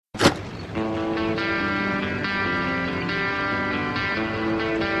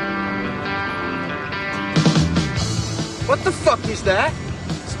What the fuck is that?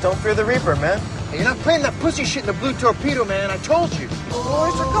 Just don't fear the Reaper, man. Hey, you're not playing that pussy shit in the Blue Torpedo, man. I told you. Blue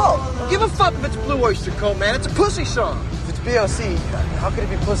Oyster Cult. Don't give a fuck if it's Blue Oyster Cult, man. It's a pussy song. If it's BOC, how could it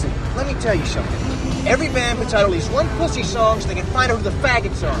be pussy? Let me tell you something. Every band puts out at least one pussy song so they can find out who the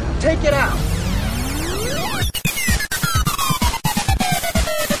faggots are. Take it out.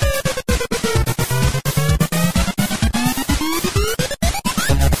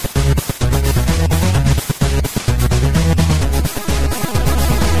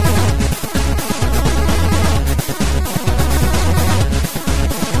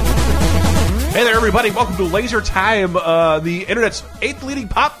 Hey there, everybody. Welcome to Laser Time, the internet's 8th leading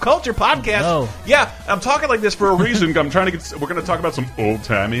pop culture podcast. No. Yeah, I'm talking like this for a reason. I'm trying to get. We're going to talk about some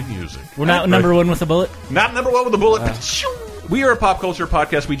old-timey music. We're not number one with a bullet? Not number one with a bullet. We are a pop culture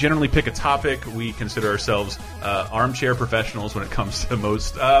podcast. We generally pick a topic. We consider ourselves armchair professionals when it comes to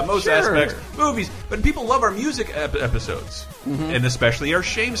most aspects, movies. But people love our music episodes, and especially our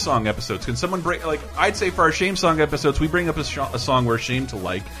shame song episodes. Can someone bring, like, I'd say for our shame song episodes, we bring up a song we're ashamed to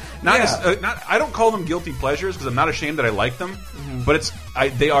like. I don't call them guilty pleasures because I'm not ashamed that I like them. But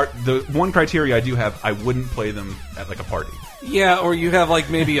they are the one criteria I do have. I wouldn't play them at like a party. Yeah, or you have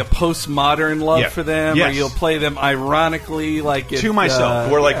like maybe a postmodern love for them, yes. or you'll play them ironically, like to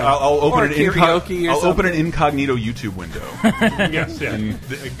myself, or like I'll open I'll open an incognito YouTube window. Yes, yeah. And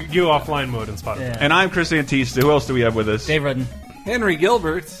you offline mode in Spotify. Yeah. And I'm Chris Antista. Who else do we have with us? Dave Rudden. Henry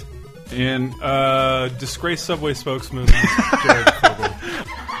Gilbert. And disgraced Subway spokesman Jared Fogle.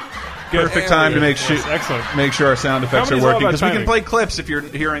 perfect time to make excellent. make sure our sound effects are Comedy's all working about because we can timing. play clips if you're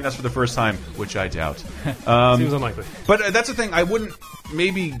hearing us for the first time, which I doubt. Seems unlikely. But that's the thing. I wouldn't.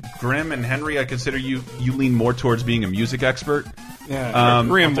 Maybe Grimm and Henry, I consider you lean more towards being a music expert. Yeah,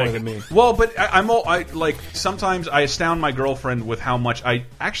 Graham more than me. Well, but I like sometimes I astound my girlfriend with how much I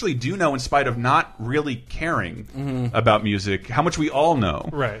actually do know, in spite of not really caring about music. How much we all know,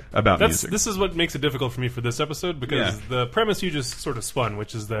 about music. This is what makes it difficult for me for this episode because the premise you just sort of spun,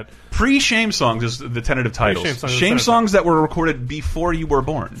 which is that pre-shame songs is the tentative titles. Shame songs that were recorded before you were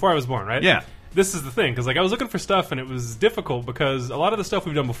born. Before I was born, right? Yeah. This is the thing, because like I was looking for stuff and it was difficult because a lot of the stuff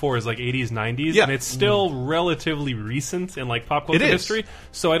we've done before is like 80s, 90s, and it's still relatively recent in like pop culture history.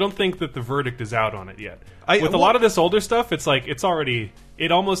 So I don't think that the verdict is out on it yet. With a lot of this older stuff, it's like it's already.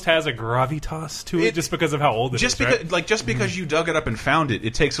 It almost has a gravitas to it just because of how old it is. Just because you dug it up and found it,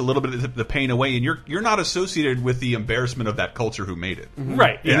 it takes a little bit of the pain away, and you're not associated with the embarrassment of that culture who made it,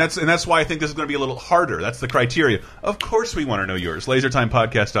 right? Yeah. And that's why I think this is going to be a little harder. That's the criteria. Of course, we want to know yours.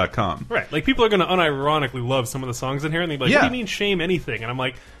 LaserTimePodcast.com. Right, like people are going to unironically love some of the songs in here, and they'd be like, "What do you mean shame anything?" And I'm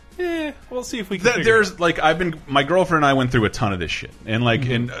like, we'll see if we can. There's like my girlfriend and I went through a ton of this shit, and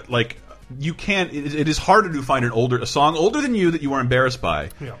like. You can't. It is harder to find a song older than you that you are embarrassed by,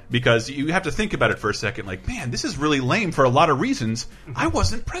 because you have to think about it for a second. Like, man, this is really lame for a lot of reasons I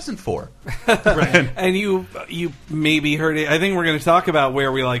wasn't present for. And you maybe heard it. I think we're going to talk about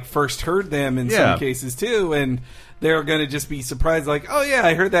where we like first heard them in some cases too, and they're going to just be surprised, like, oh yeah,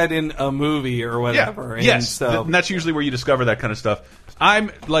 I heard that in a movie or whatever. Yeah. And and that's usually where you discover that kind of stuff.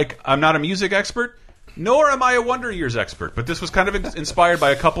 I'm not a music expert. Nor am I a Wonder Years expert, but this was kind of inspired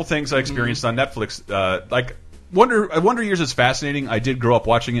by a couple things I experienced on Netflix. Like Wonder Years is fascinating. I did grow up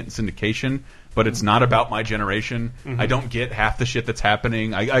watching it in syndication, but it's not about my generation. I don't get half the shit that's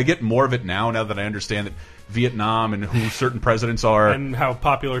happening. I get more of it now that I understand that Vietnam and who certain presidents are, and how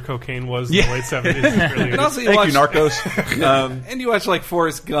popular cocaine was in the late 70s. And also Thank you, Narcos. And you watch like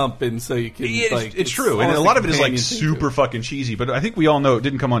Forrest Gump, and so you can. It's true, and a lot of it is like super fucking cheesy. But I think we all know it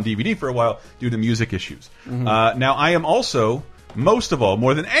didn't come on DVD for a while due to music issues. Now I am also, most of all,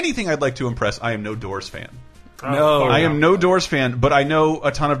 more than anything, I'd like to impress. I am no Doors fan. I am no Doors fan, but I know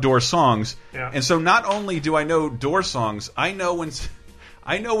a ton of Doors songs, and so not only do I know Doors songs, I know when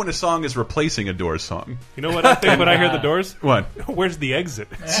a song is replacing a Doors song. You know what I think when I hear the Doors? What? Where's the exit?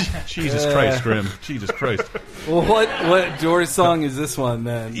 Jesus Christ, Grim. Jesus Christ. Well, what Doors song is this one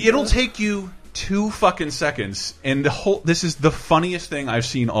then? It'll take you 2 fucking seconds, and this is the funniest thing I've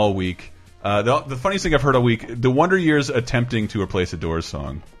seen all week. The funniest thing I've heard all week. The Wonder Years attempting to replace a Doors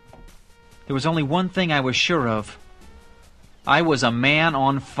song. There was only one thing I was sure of. I was a man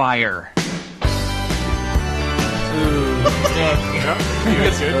on fire. It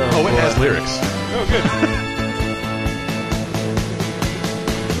has lyrics. Oh, good.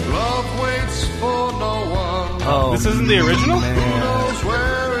 Love waits for no one. Oh, this isn't the original? Who knows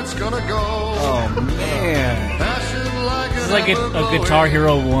where it's gonna go? Oh, man. This is like a Guitar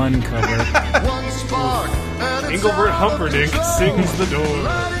Hero 1 cover. One spark, and it's Engelbert Humperdinck sings the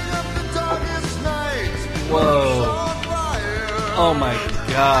Doors. Whoa. Oh my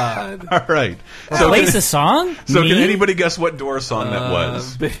god! All right. Place a song? So Me? can anybody guess what Doors song that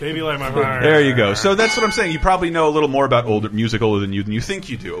was? Baby Light My Fire. There you go. So that's what I'm saying. You probably know a little more about music older than you think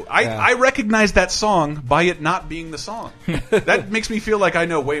you do. I recognize that song by it not being the song. That makes me feel like I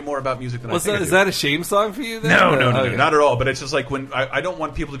know way more about music than I think I do. Is that a shame song for you? Then? No, Okay. not at all. But it's just like when I don't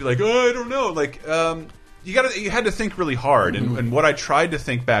want people to be like, oh, I don't know. Like, you had to think really hard, and what I tried to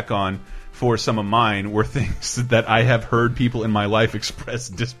think back on for some of mine were things that I have heard people in my life express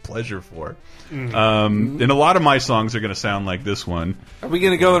displeasure for. And a lot of my songs are going to sound like this one. Are we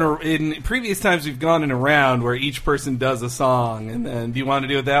going to go in previous times we've gone in a round where each person does a song, and then do you want to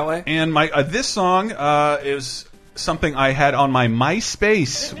do it that way? And my this song is something I had on my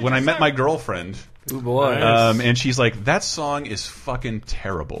MySpace when I met my girlfriend. Oh boy! And she's like, "That song is fucking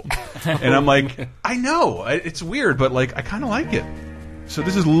terrible," and I'm like, "I know, it's weird, but like, I kind of like it." So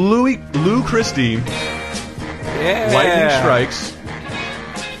this is Lou Christie, Lightning Strikes,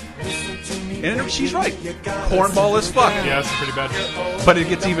 and she's right, cornball as fuck. Yeah, it's pretty bad. But it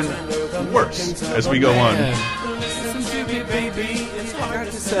gets even worse as we go on. Listen to me, baby. It's hard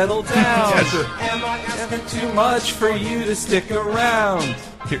to settle down. Never too much for you to stick around.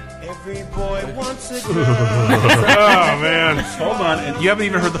 Here. Every boy wants a Oh man! Hold on, and you haven't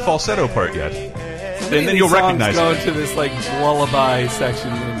even heard the falsetto part yet. And then you'll Songs recognize go it. into this like lullaby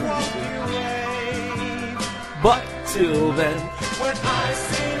section. But till then, when I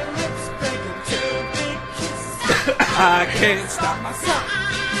see your lips breaking to big kisses, I can't stop myself.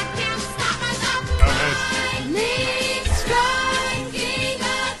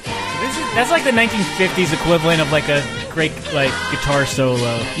 That's like the 1950s equivalent of like a great like guitar solo.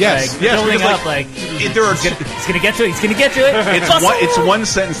 Yes, like, yes, building because, up like, like there are he's gonna get to it. He's gonna get to it. it's one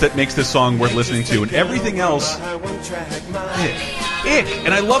sentence that makes this song worth listening to, and everything else, ick.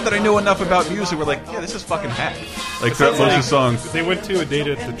 And I love that I know enough about music. We're like, yeah, this is fucking hack. Like throughout most of the songs. They went to a date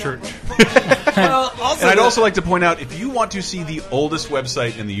at the church. Well, also And I'd also like to point out, if you want to see the oldest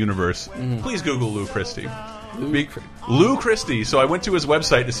website in the universe, please Google Lou Christie. Lou Christie. So I went to his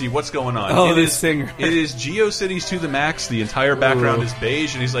website to see what's going on. Oh, this singer. It is GeoCities to the max. The entire background is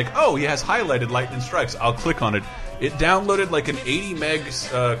beige, and he's like, "Oh, he has highlighted Lightning Strikes." I'll click on it. It downloaded like an 80 megs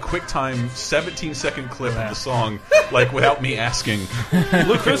QuickTime 17-second clip of the song, like without me asking.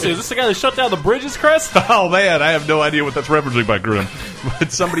 Lou Christie, is this the guy that shut down the bridges, Chris? Oh man, I have no idea what that's referencing by Grim.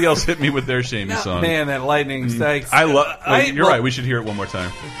 But somebody else hit me with their shamey song. Man, that Lightning Strikes. I love. You're right. We should hear it one more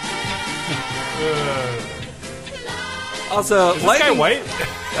time. Also, Is this guy white?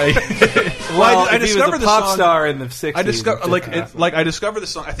 Well, I if he was discovered a the pop song. star in the 60s. I discovered I discovered the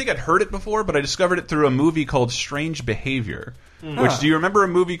song. I think I'd heard it before, but I discovered it through a movie called Strange Behavior. Which, do you remember a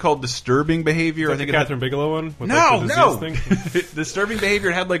movie called Disturbing Behavior? I think the Catherine Bigelow one. With, No, like, the no. disease thing? Disturbing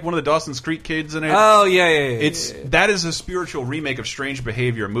Behavior had like one of the Dawson's Creek kids in it. Oh yeah. That is a spiritual remake of Strange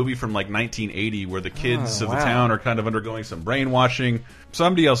Behavior, a movie from like 1980 where the kids of the town are kind of undergoing some brainwashing.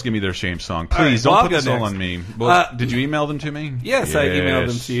 Somebody else give me their shame song, please. Right, well, don't put this all next. on me. Well, did you email them to me? Yes, I emailed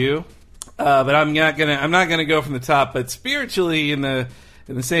them to you. But I'm not gonna go from the top. But spiritually, in the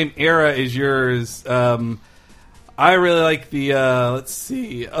same era as yours, I really like the. Let's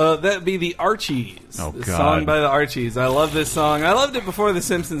see, that'd be the Archies. Oh, the God. song by the Archies. I love this song. I loved it before The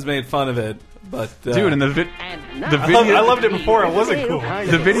Simpsons made fun of it. But Dude, and the video. I loved it before. It wasn't cool.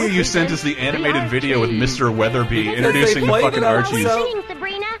 The video you sent is the animated video with Mr. Weatherby introducing the played fucking it on Archies. so- Sing,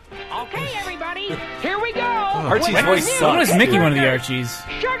 Sabrina. Okay, everybody, here we go. Archie's With voice the sucks. When was Mickey one of the Archies?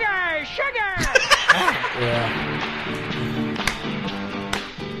 Sugar, sugar.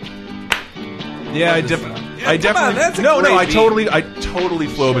 Yeah, I definitely. that's a No, great I beat. totally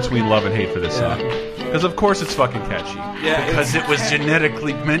flow between love and hate for this song. Because of course it's fucking catchy. Yeah, because it was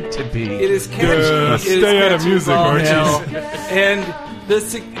genetically meant to be. It is catchy. It is stay out of catchy music, as all Archies. hell. And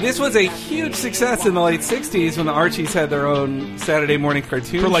this was a huge success in the late '60s when the Archies had their own Saturday morning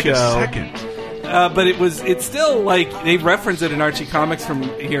cartoon for like show. a second. But it's still like they reference it in Archie comics from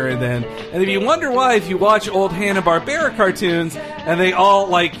here and then. And if you wonder why, if you watch old Hanna-Barbera cartoons and they all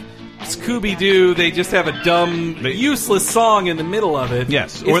like Scooby-Doo, they just have a dumb, useless song in the middle of it.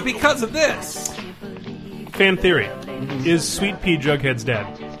 Yes. It's because of this. Fan theory: is Sweet Pea Jughead's dad?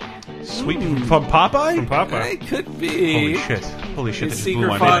 Sweet from Popeye? From Popeye. It could be. Holy shit! His That just secret blew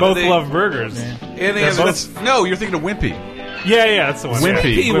my father- mind. Both they- love burgers. And they That's have what's- no, you're thinking of Wimpy. Yeah, that's the one.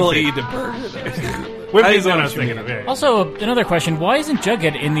 Wimpy. he will Wimpy. eat a burger. Wimpy's the know one I what was you thinking mean. of. Yeah. Also, another question: why isn't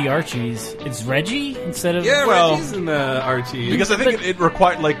Jughead in the Archies? It's Reggie instead of. Yeah, Well, Reggie's in the Archie. Because I think it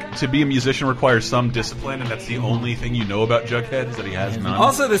required, like, to be a musician requires some discipline, and that's the only thing you know about Jughead is that he has none.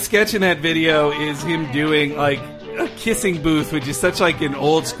 Also, the sketch in that video is him doing like a kissing booth, which is such like an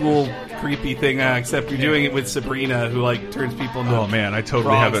old school creepy thing. Except you're doing it with Sabrina, who like turns people into man, I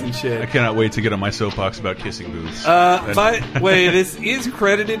totally have it. And shit. I cannot wait to get on my soapbox about kissing booths. By the way, this is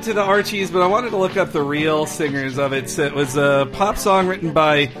credited to the Archies, but I wanted to look up the real singers of it. So it was a pop song written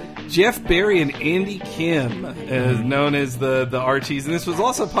by Jeff Barry and Andy Kim, known as the Archies, and this was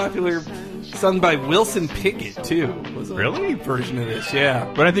also popular, sung by Wilson Pickett too. Was a really version of this,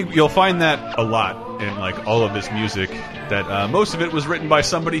 yeah. But I think you'll find that a lot in like all of this music. That most of it was written by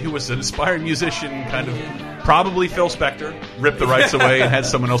somebody who was an aspiring musician, kind of probably Phil Spector, ripped the rights away and had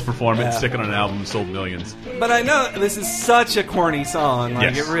someone else perform it, stick it on an album, and sold millions. But I know this is such a corny song,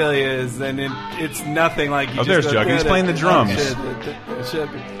 like it really is, and it's nothing like. You there's Juggy. He's playing the drums. Is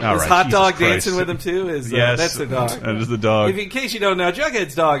right, Hot Jesus Dog Christ. dancing with him too? Yes, that's the dog. That is the dog. In case you don't know,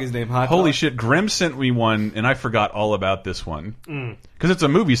 Jughead's dog is named Hot Dog. Holy shit! Grim sent me one, and I forgot all about this one because it's a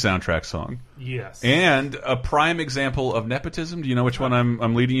movie soundtrack song. Yes, and a prime example of nepotism. Do you know which one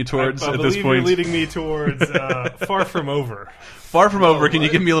I'm leading you towards I at this point? You're leading me towards Far From Over. Far From Over. Can you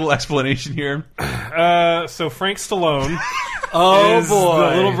give me a little explanation here? So Frank Stallone. Oh is boy,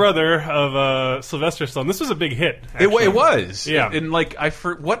 the little brother of Sylvester Stallone. This was a big hit. It was, yeah. And like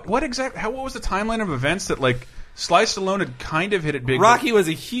what was the timeline of events that like Sly Stallone had kind of hit it big? Rocky was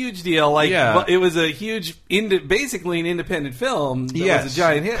a huge deal. Like it was a huge, basically an independent film. That was a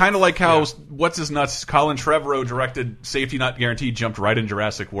giant hit. Kind of like how what's his nuts Colin Trevorrow directed Safety Not Guaranteed, jumped right in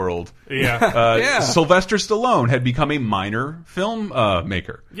Jurassic World. Yeah, Sylvester Stallone had become a minor film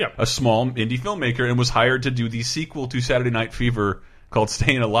maker, a small indie filmmaker, and was hired to do the sequel to Saturday Night Fever called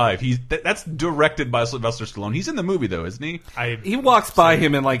Staying Alive. That's directed by Sylvester Stallone. He's in the movie though, isn't he? He walks by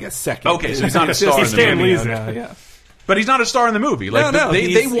him in like a second. Okay, so he's not a star in the Stan movie. Lee's Yeah. But he's not a star in the movie. Like No,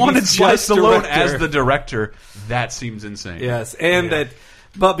 they wanted Sly just Stallone director. as the director. That seems insane. Yes, and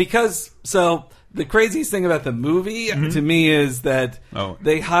but because the craziest thing about the movie to me is that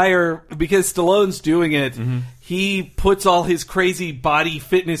they hire, because Stallone's doing it. He puts all his crazy body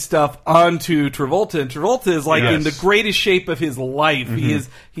fitness stuff onto Travolta, and Travolta is like in the greatest shape of his life. He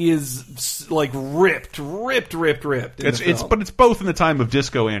is like ripped. But it's both in the time of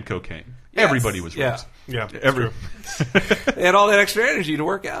disco and cocaine. Yes. Everybody was ripped. Yeah, They had all that extra energy to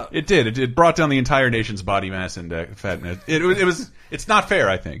work out. It did. It brought down the entire nation's body mass index. Fatness. It's not fair,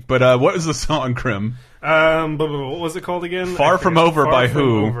 I think. But what was the song, Krim? What was it called again? Far From Over by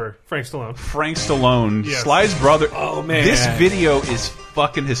who? Over. Frank Stallone. Frank Stallone. Yes. Sly's brother. Oh man, this video is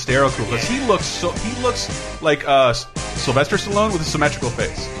fucking hysterical because he looks like Sylvester Stallone with a symmetrical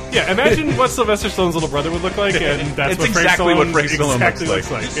face. Yeah, imagine what Sylvester Stallone's little brother would look like, and that's It's what Frank exactly Stallone, what Frank Stallone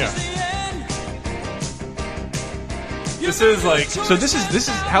looks like. Yeah. This is like so. This is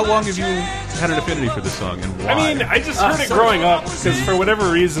how long have you had an affinity for this song, and why? I mean, I just heard it growing up because for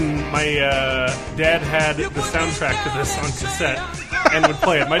whatever reason, my dad had the soundtrack to this on cassette and would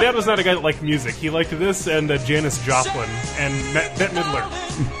play it. My dad was not a guy that liked music; he liked this and Janis Joplin and Bette Midler.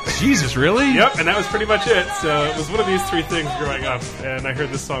 Jesus, really? Yep, and that was pretty much it. So it was one of these three things growing up, and I heard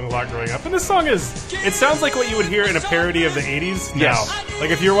this song a lot growing up. And this song it sounds like what you would hear in a parody of the 80s now. Like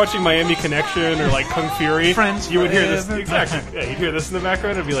if you're watching Miami Connection or like Kung Fury, Friends you would hear this. forever. Exactly. Yeah, you'd hear this in the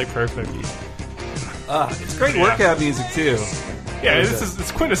background, it'd be like perfect. It's great workout music too. Yeah,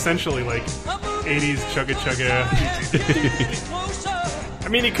 it's quintessentially like 80s chugga chugga. I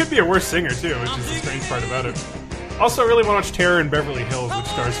mean, he could be a worse singer too, which is the strange part about it. Also, I really want to watch Terror in Beverly Hills, which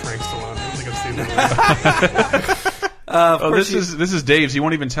stars Frank Stallone. I don't think I've seen that. This is Dave's. You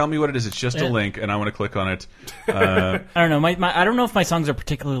won't even tell me what it is. It's just a link, and I want to click on it. I don't know. I don't know if my songs are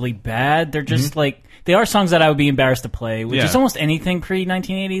particularly bad. They're just like they are songs that I would be embarrassed to play, which is almost anything pre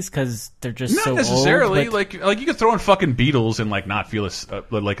 1980s because they're just not so necessarily. old, like you could throw in fucking Beatles and like not feel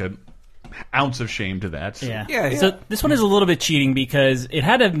like a ounce of shame to that. Yeah. So this one is a little bit cheating because it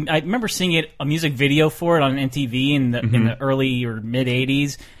had I remember seeing a music video for it on MTV in the early or mid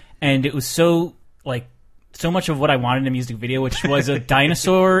 80s, and it was so much of what I wanted in a music video, which was a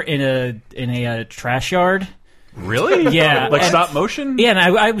dinosaur in a trash yard. Really? Yeah. Like stop motion? Yeah, and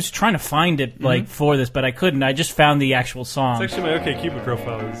I was trying to find it for this, but I couldn't. I just found the actual song. It's actually my OkCupid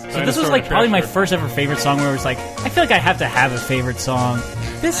profile. So this was like probably my first ever favorite song where it was like, I feel like I have to have a favorite song.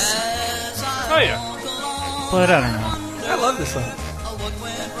 This... Oh, yeah. But I don't know. I love this song.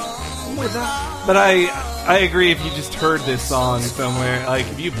 But I agree if you just heard this song somewhere, like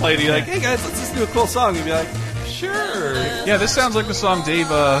if you played it, you're like, hey guys, let's listen to a cool song, you'd be like, sure. Yeah, this sounds like the song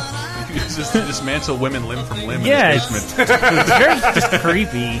Dave uses to dismantle women limb from limb in his basement. It's very just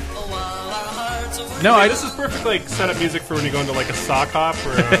creepy. No, this is perfect like setup music for when you go into like a sock hop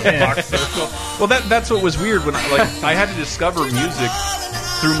or a box social. Well, that's what was weird when I had to discover music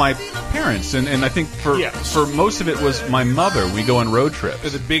through my parents, and I think for most of it was my mother. We go on road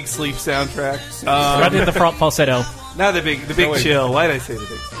trips. The Big Sleep soundtrack. I did the falsetto. Not the big chill. Why did I say the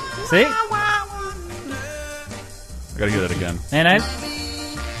big? See? I gotta hear that again. And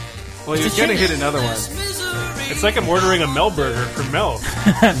well, you're gonna hit another one. It's like I'm ordering a Mel burger from Mel.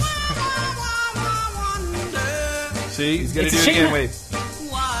 See, he's gonna do it again. Wait.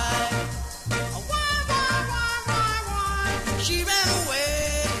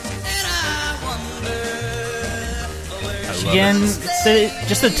 Again,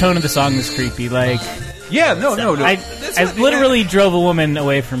 just the tone of the song is creepy. Like, yeah, no. I literally drove a woman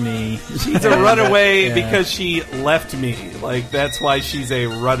away from me. She's a runaway because she left me. Like, that's why she's a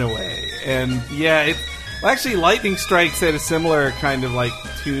runaway. And yeah, actually, Lightning Strikes had a similar kind of like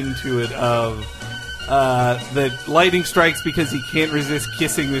tune to it of the lightning strikes because he can't resist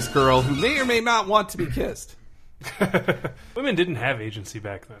kissing this girl who may or may not want to be kissed. Women didn't have agency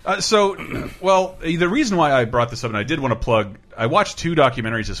back then. The reason why I brought this up, and I did want to plug, I watched 2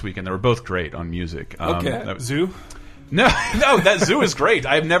 documentaries this weekend. They were both great on music. Zoo? No, that Zoo is great.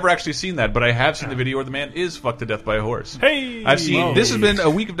 I've never actually seen that, but I have seen the video where the man is fucked to death by a horse. Hey! I've seen. This has been a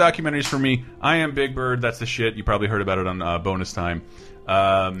week of documentaries for me. I Am Big Bird. That's the shit. You probably heard about it on Bonus Time.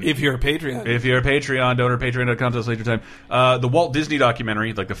 If you're a Patreon. If you're a Patreon donor, patreon.com/laser time. The Walt Disney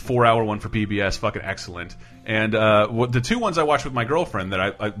documentary, like the 4-hour one for PBS, fucking excellent. And the 2 ones I watched with my girlfriend that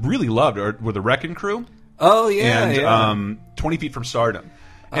I really loved were The Wrecking Crew. Oh, yeah. And 20 Feet from Stardom.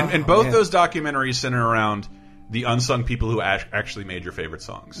 And both those documentaries center around the unsung people who actually made your favorite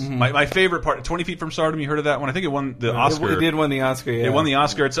songs. My favorite part, 20 Feet from Stardom, you heard of that one? I think it won the Oscar. It did win the Oscar, yeah. It won the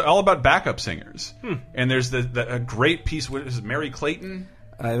Oscar. It's all about backup singers. And there's a great piece with Mary Clayton.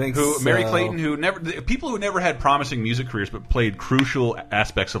 I think so. Mary Clayton, people who never had promising music careers but played crucial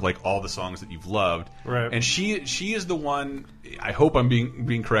aspects of like all the songs that you've loved. Right. And she is the one, I hope I'm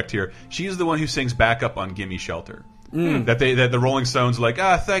being correct here, she is the one who sings backup on Gimme Shelter. That the Rolling Stones are like,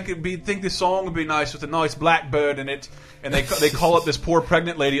 think this song would be nice with a nice blackbird in it, and they call up this poor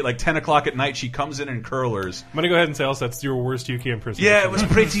pregnant lady at like 10 o'clock at night. She comes in curlers. I'm gonna go ahead and say also that's your worst UK impersonation. Yeah, it was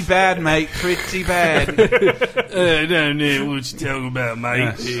pretty bad, mate. Pretty bad. I don't know what you're talking about,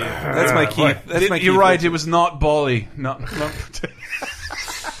 mate. That's my key. You're right. It was not Bolly. Not.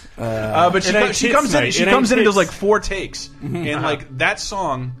 But she comes in. She comes in and does like 4 takes, and like that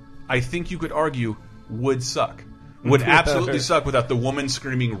song, I think you could argue would suck. Would absolutely suck without the woman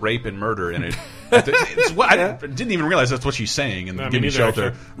screaming rape and murder in it. I didn't even realize that's what she's saying in Gimme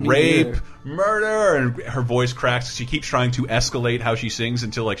Shelter. Rape, murder, and her voice cracks. She keeps trying to escalate how she sings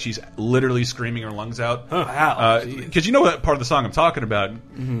until like she's literally screaming her lungs out. Because you know what part of the song I'm talking about.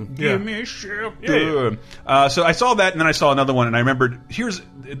 Gimme Shelter. So I saw that, and then I saw another one, and I remembered, I'm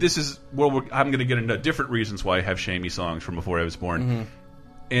going to get into different reasons why I have shamey songs from before I was born.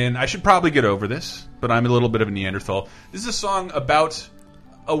 And I should probably get over this, but I'm a little bit of a Neanderthal. This is a song about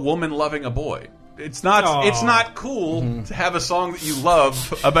a woman loving a boy. It's not cool to have a song that you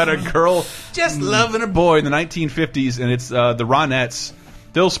love about a girl just loving a boy in the 1950s, and it's the Ronettes,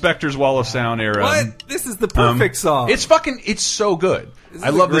 Phil Spector's Wall of Sound era. What? This is the perfect song. It's so good.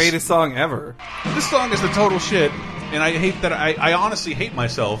 I love the greatest song ever. This song is the total shit, and I hate that. I honestly hate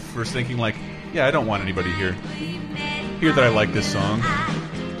myself for thinking like, yeah, I don't want anybody hear that I like this song.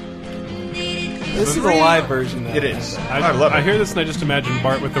 This is a live version. It is. I love it. I hear this and I just imagine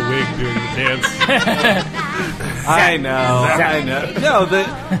Bart with the wig doing the dance. I know. No,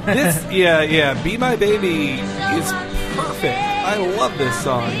 Be My Baby is perfect. I love this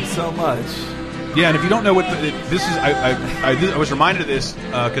song so much. Yeah, and if you don't know what this is, I was reminded of this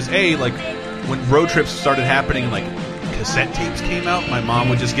because like when road trips started happening, like cassette tapes came out, my mom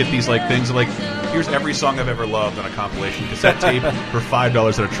would just get these like things like, here's every song I've ever loved on a compilation cassette tape for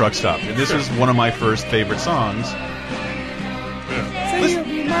 $5 at a truck stop. And this is one of my first favorite songs.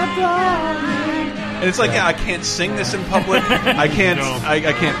 And it's like, I can't sing this in public. I can't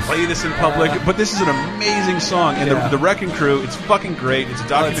play this in public. But this is an amazing song. And the Wrecking Crew, it's fucking great. It's a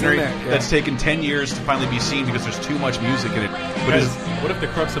documentary that's taken 10 years to finally be seen because there's too much music in it. But what if the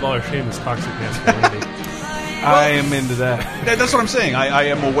crux of all our shame is toxic masculinity? I am into that. That's what I'm saying. I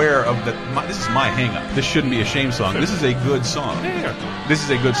am aware of that. This is my hang-up. This shouldn't be a shame song. This is a good song. Yeah. This is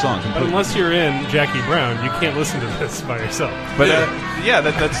a good song. But unless you're in Jackie Brown, you can't listen to this by yourself. But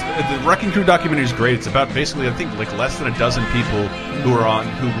that's the Wrecking Crew documentary is great. It's about basically, I think, like less than a dozen people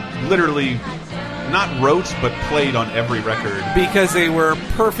who literally not wrote but played on every record because they were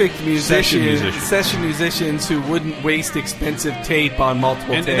perfect session musicians who wouldn't waste expensive tape on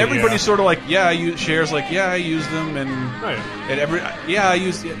multiple tapes. And everybody's sort of like, I use them, and I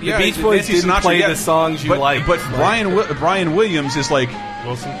use the Beach Boys didn't play the songs you like. But Brian Williams is like,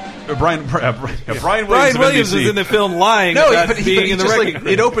 Wilson. Brian Williams was in the film lying about being in the Wrecking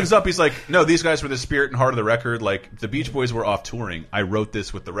Crew. It opens up, he's like, no, these guys were the spirit and heart of the record. Like, the Beach Boys were off touring. I wrote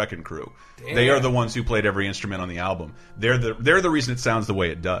this with the Wrecking Crew. Damn. They are the ones who played every instrument on the album. They're the reason it sounds the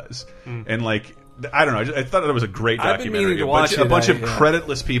way it does. And like, I don't know. I thought it was a great documentary. To watch a bunch of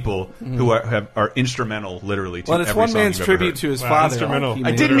creditless people who are instrumental, literally. To it's one man's tribute to his father. Instrumental.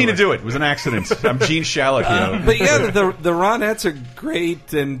 I didn't mean to do it. It was an accident. I'm Gene Shalit. But yeah, the Ronettes are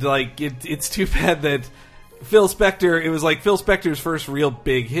great, and like it's too bad that Phil Spector. It was like Phil Spector's first real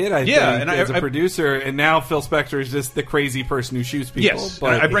big hit, I think, as a producer, and now Phil Spector is just the crazy person who shoots people. Yes,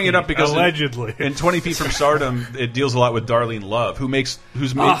 but I bring it up because allegedly in 20 Feet from Stardom, it deals a lot with Darlene Love, who made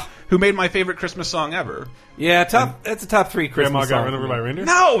my favorite Christmas song ever. Yeah, that's a top 3 Christmas song. Grandma Got Run Over by Reindeer?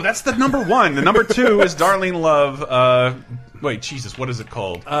 No, that's the number 1. The number 2 is Darlene Love. Wait, Jesus, what is it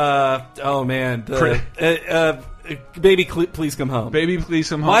called? Oh man, Baby, Please Come Home. Baby, Please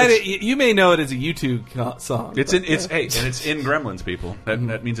Come Home. You may know it as a YouTube song. It's in Gremlins, people.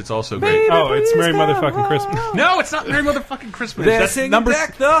 That means it's also great. Oh, it's Merry Motherfucking Christmas. No, it's not Merry Motherfucking Christmas. That's number.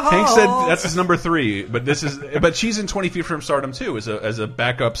 Hank said that's his number 3, but she's in 20 Feet from Stardom too, as a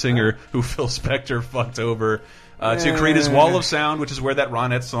backup singer who Phil Spector fucked over. To create his Wall of Sound, which is where that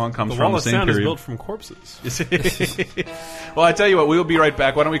Ronette song comes from. The Wall of same Sound period. is built from corpses. Well, I tell you what, we'll be right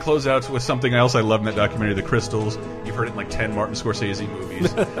back. Why don't we close out with something else I love in that documentary, The Crystals. You've heard it in like 10 Martin Scorsese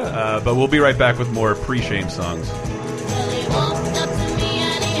movies. But we'll be right back with more pre-shame songs.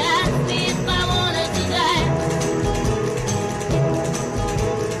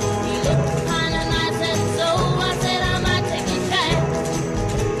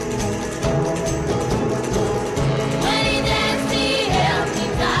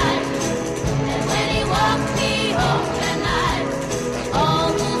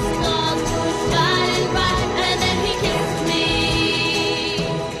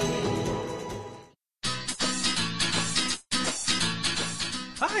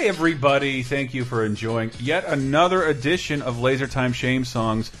 Hi, everybody. Thank you for enjoying yet another edition of Laser Time Shame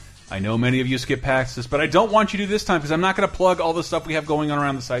Songs. I know many of you skip past this, but I don't want you to this time because I'm not going to plug all the stuff we have going on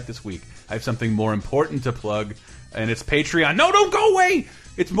around the site this week. I have something more important to plug, and it's Patreon. No, don't go away!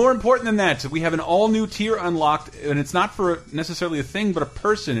 It's more important than that. We have an all-new tier unlocked, and it's not for necessarily a thing, but a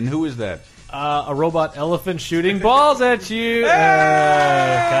person, and who is that? A robot elephant shooting balls at you.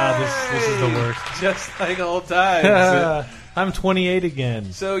 God, this is the worst. Just like old times. I'm 28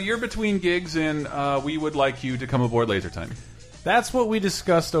 again. So you're between gigs, and we would like you to come aboard Laser Time. That's what we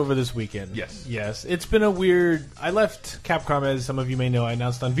discussed over this weekend. Yes. It's been a weird... I left Capcom, as some of you may know. I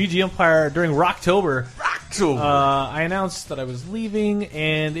announced on VG Empire during Rocktober. I announced that I was leaving,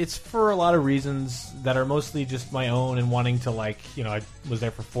 and it's for a lot of reasons that are mostly just my own and wanting to, like, you know, I was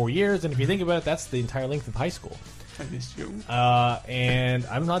there for 4 years, and if you think about it, that's the entire length of high school. I missed you. And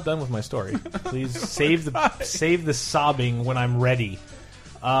I'm not done with my story. Please save the sobbing when I'm ready.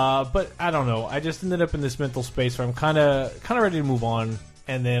 But I don't know. I just ended up in this mental space where I'm kind of ready to move on.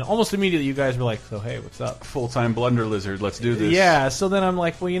 And then almost immediately you guys were like, so hey, what's up? Full-time Blunder Lizard, let's do this. Yeah, so then I'm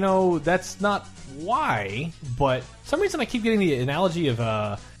like, well, you know, that's not why. But for some reason I keep getting the analogy of,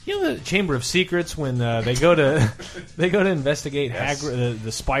 you know, the Chamber of Secrets when they go to investigate Hagrid,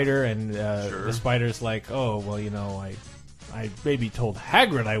 the spider, and the spider's like, oh, well, you know, I maybe told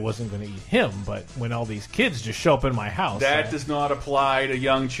Hagrid I wasn't going to eat him, but when all these kids just show up in my house... That does not apply to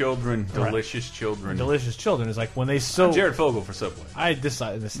young children. Delicious children. Delicious children is like when they I'm Jared Fogle for Subway. I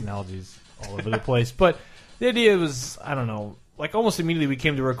decided this analogy is all over the place. But the idea was, I don't know, like almost immediately we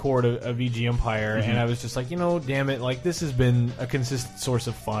came to record a VG Empire, and I was just like, you know, damn it, like this has been a consistent source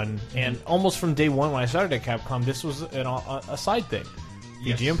of fun. And almost from day one when I started at Capcom, this was a side thing.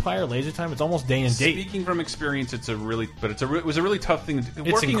 VG Empire, Laser Time, it's almost day and date. Speaking from experience, it was a really tough thing. It's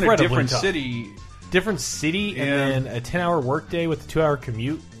working in a different city. Different city, and then a 10-hour workday with a 2-hour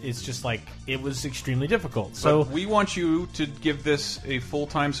commute. It's just like, it was extremely difficult. So we want you to give this a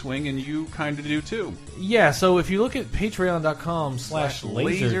full-time swing, and you kind of do too. Yeah, so if you look at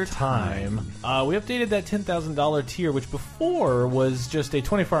patreon.com/lasertime, we updated that $10,000 tier, which before was just a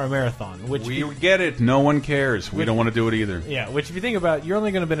 24-hour marathon. Which we get it. No one cares. We don't want to do it either. Yeah, which if you think about it, you're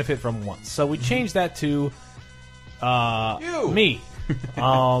only going to benefit from once. So we changed that to me.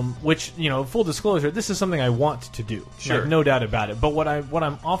 Which, you know, full disclosure, this is something I want to do. Sure. Like, no doubt about it. But what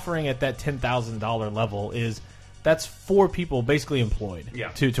I'm offering at that $10,000 level is that's 4 people basically employed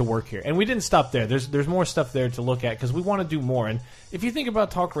to work here. And we didn't stop there. There's more stuff there to look at because we want to do more. And if you think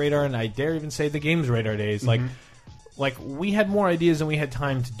about Talk Radar, and I dare even say the Games Radar days, like we had more ideas than we had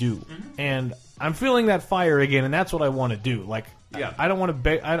time to do. And I'm feeling that fire again, and that's what I want to do. Like, Yeah. I don't want to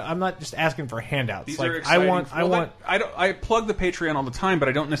beg. I'm not just asking for handouts. These like are exciting. I plug the Patreon all the time, but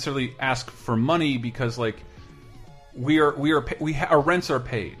I don't necessarily ask for money because like our rents are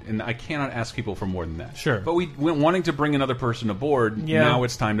paid, and I cannot ask people for more than that. Sure, but wanting to bring another person aboard. Yeah. Now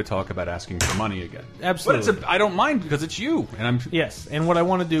it's time to talk about asking for money again. Absolutely, but I don't mind because it's you, and I'm yes. And what I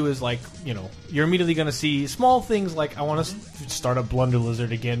want to do is like you're immediately going to see small things like I want to start up Blunder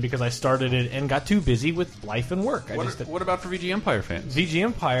Lizard again because I started it and got too busy with life and work. What about for VG Empire fans? VG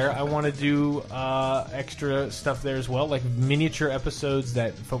Empire, I want to do extra stuff there as well, like miniature episodes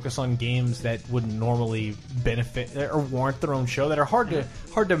that focus on games that wouldn't normally benefit or warrant their own show, that are hard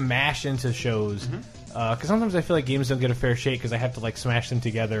to mash into shows. Because sometimes I feel like games don't get a fair shake because I have to like smash them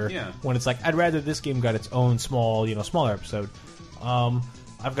together. Yeah. When it's like I'd rather this game got its own smaller episode.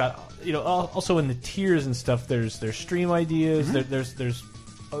 I've got also in the tiers and stuff. There's stream ideas. There's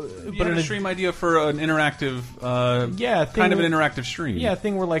but a stream idea for an interactive, kind of an interactive stream. Yeah,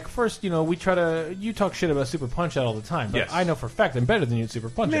 thing where like first, we try to you talk shit about Super Punch Out all the time, but yes. I know for a fact I'm better than you at Super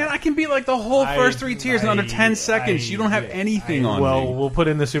Punch Out. Man, I can beat like the whole first 3 tiers in under 10 seconds. You don't have anything on me. Well, we'll put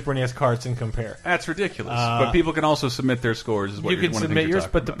in the Super NES carts and compare. That's ridiculous. But people can also submit their scores. Is what you can submit yours,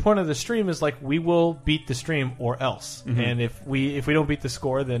 but the point of the stream is like we will beat the stream or else, and if we don't beat the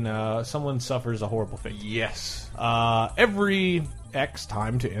score, then someone suffers a horrible fate. Yes. Every X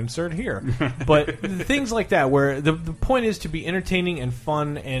time to insert here, but things like that where the point is to be entertaining and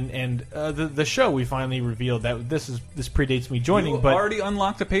fun, and the show we finally revealed that this predates me joining. But already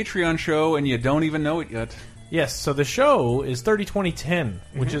unlocked a Patreon show and you don't even know it yet. Yes, so the show is 30-20-10,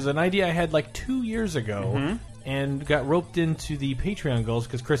 which is an idea I had like 2 years ago, and got roped into the Patreon goals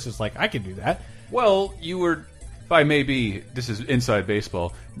because Chris is like, I can do that. Well, you were. If I may be, this is inside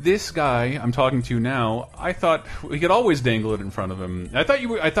baseball. This guy I'm talking to now, I thought we could always dangle it in front of him. I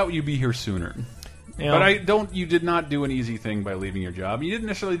thought you'd be here sooner. But you did not do an easy thing by leaving your job. You didn't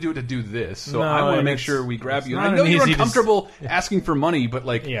necessarily do it to do this. So no, I want to make sure we grab you. I know you're uncomfortable asking for money, but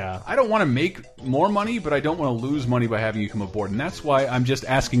like, I don't want to make more money, but I don't want to lose money by having you come aboard. And that's why I'm just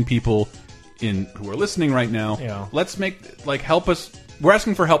asking people who are listening right now, let's help us. We're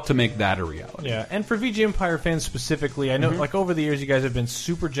asking for help to make that a reality. Yeah, and for VG Empire fans specifically, I know like over the years you guys have been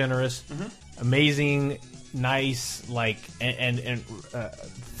super generous, amazing, nice, and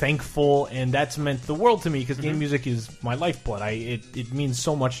thankful, and that's meant the world to me because game music is my lifeblood. It means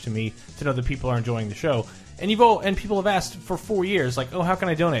so much to me to know that people are enjoying the show. And people have asked for 4 years, like, oh, how can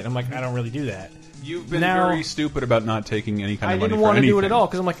I donate? I'm like, I don't really do that. You've been very stupid about not taking any kind of money for anything. I didn't want to do it at all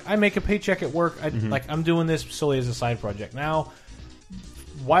because I'm like, I make a paycheck at work. I'm doing this solely as a side project now.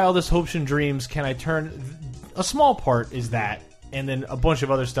 Wildest hopes and dreams, can I turn a small part is that, and then a bunch of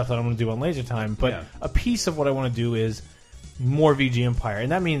other stuff that I'm going to do on Laser Time, but a piece of what I want to do is more VG Empire,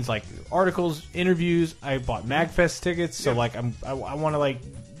 and that means like articles, interviews. I bought MagFest tickets, so like I want to like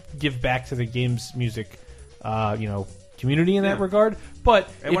give back to the games music community in that regard. But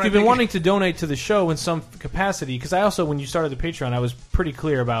if you've been wanting to donate to the show in some capacity, because I also, when you started the Patreon, I was pretty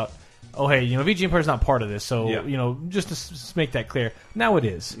clear about, oh, hey, VG Empire is not part of this, so, just to make that clear. Now it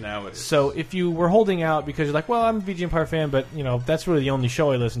is. So if you were holding out because you're like, well, I'm a VG Empire fan, but, that's really the only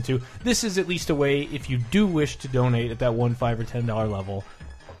show I listen to, this is at least a way, if you do wish to donate at that $1, $5, or $10 level,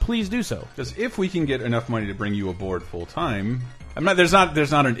 please do so. Because if we can get enough money to bring you aboard full-time, there's not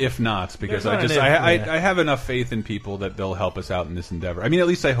an if not, because I have enough faith in people that they'll help us out in this endeavor. I mean, at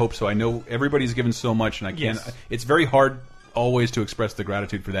least I hope so. I know everybody's given so much, and I can't. Yes. It's very hard always to express the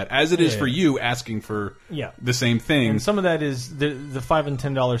gratitude for that, as it is for you asking for the same thing. And some of that is the $5 and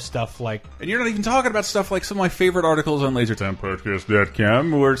 $10 stuff, like, and you're not even talking about stuff like some of my favorite articles on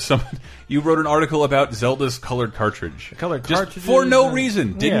LaserTimePodcast.com, where you wrote an article about Zelda's colored cartridge, for no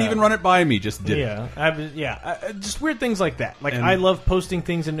reason, didn't even run it by me, just did it. Just weird things like that. Like, I love posting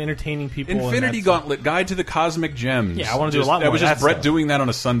things and entertaining people. Infinity Gauntlet, Guide to the Cosmic Gems. Yeah, I want to do a lot more. That was just Brett stuff. Doing that on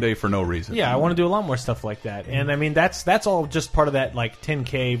a Sunday for no reason. Yeah, I want to do a lot more stuff like that. And I mean, that's all just part of that, like,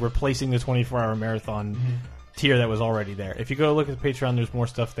 10K replacing the 24-hour marathon tier that was already there. If you go look at the Patreon, there's more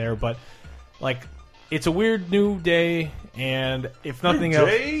stuff there. But, like, it's a weird new day, and if nothing else,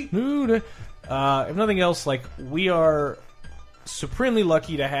 like, we are supremely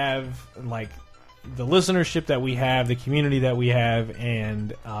lucky to have, like, the listenership that we have, the community that we have,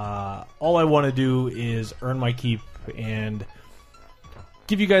 and all I want to do is earn my keep and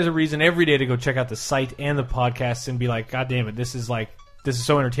give you guys a reason every day to go check out the site and the podcasts and be like, God damn it, this is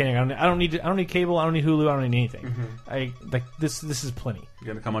so entertaining. I don't need cable, I don't need Hulu, I don't need anything. This is plenty. You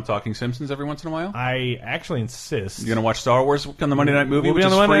gonna come on Talking Simpsons every once in a while? I actually insist. You gonna watch Star Wars on the Monday night movie, which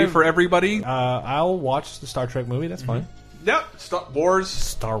is free for everybody? I'll watch the Star Trek movie. That's fine. Yep, Star Wars.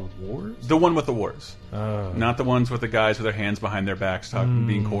 Star Wars? The one with the wars. Not the ones with the guys with their hands behind their backs talking,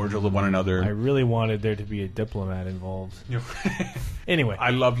 being cordial to one another. I really wanted there to be a diplomat involved. Anyway. I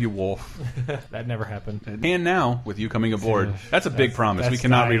love you, Wolf. That never happened. And now, with you coming aboard, that's a big promise. We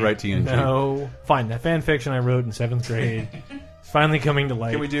cannot rewrite TNG. No. Fine, that fan fiction I wrote in 7th grade is finally coming to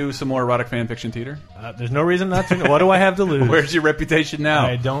light. Can we do some more erotic fan fiction theater? There's no reason not to. What do I have to lose? Where's your reputation now?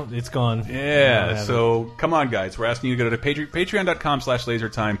 I don't. It's gone. Yeah, so come on, guys. We're asking you to go to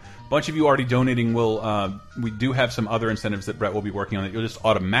patreon.com/lasertime. A bunch of you already donating. We do have some other incentives that Brett will be working on that you'll just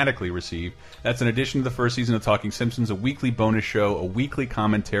automatically receive. That's in addition to the first season of Talking Simpsons, a weekly bonus show, a weekly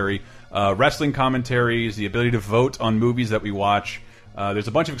commentary, wrestling commentaries, the ability to vote on movies that we watch. There's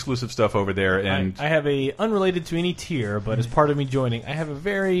a bunch of exclusive stuff over there, and I have a unrelated to any tier, but as part of me joining, I have a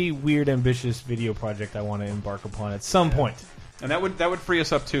very weird, ambitious video project I want to embark upon at some point. And that would free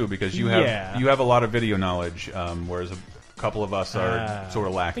us up too, because you have a lot of video knowledge, whereas a couple of us are sort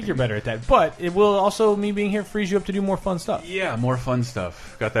of lacking. I think you're better at that, but it will also, me being here frees you up to do more fun stuff. Yeah, more fun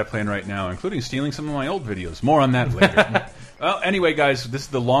stuff. Got that plan right now, including stealing some of my old videos. More on that later. Well, anyway, guys, this is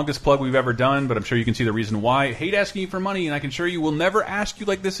the longest plug we've ever done, but I'm sure you can see the reason why. I hate asking you for money, and I can assure you we'll never ask you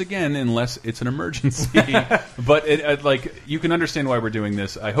like this again unless it's an emergency. But like, you can understand why we're doing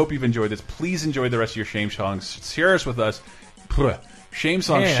this. I hope you've enjoyed this. Please enjoy the rest of your shame songs. Share us with us. Shame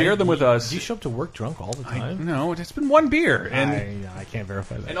songs. Share them with us. Do you show up to work drunk all the time? No, it's been one beer, and I can't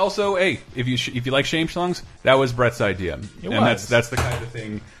verify that. And also, hey, if you like shame songs, that was Brett's idea, that's the kind of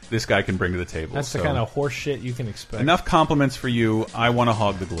thing this guy can bring to the table. That's the kind of horse shit you can expect. Enough compliments for you. I want to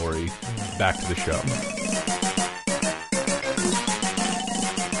hog the glory. Back to the show.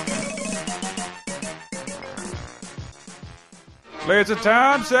 Laser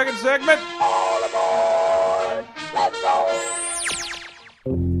time, second segment. All aboard! Let's go!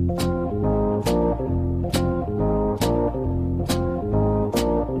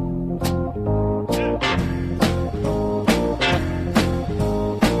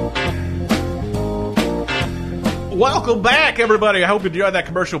 Welcome back, everybody. I hope you enjoyed that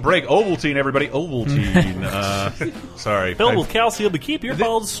commercial break. Ovaltine, everybody. Ovaltine. Sorry. Filled with calcium to keep your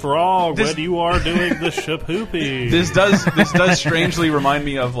bones strong when you are doing the shapoopy. This does strangely remind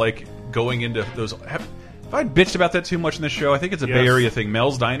me of like going into those. Have I bitched about that too much in this show? I think it's a Bay Area thing.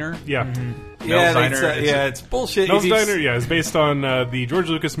 Mel's Diner. Yeah. Mel's Diner. It's bullshit. Mel's Diner, it's based on the George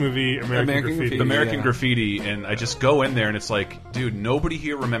Lucas movie American Graffiti. American Graffiti, and I just go in there and it's like, dude, nobody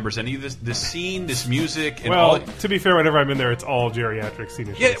here remembers any of this scene, this music. And to be fair, whenever I'm in there, it's all geriatric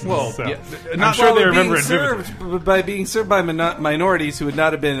senior citizens. I'm sure they remember it vividly. By being served by minorities who would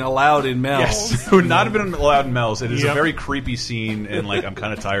not have been allowed in Mel's. Yes, who would not have been allowed in Mel's. It is a very creepy scene, and like I'm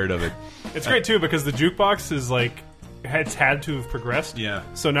kind of tired of it. It's great too because the jukebox is like it's had to have progressed. Yeah.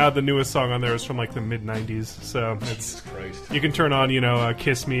 So now the newest song on there is from like the mid '90s. So you can turn on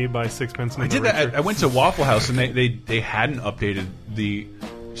 "Kiss Me" by Sixpence. I did that. I went to Waffle House and they hadn't updated the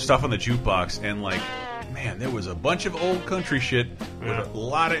stuff on the jukebox, and like, man, there was a bunch of old country shit with a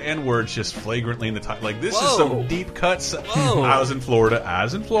lot of N-words just flagrantly in the title. Like, this is some deep cuts. I was in Florida.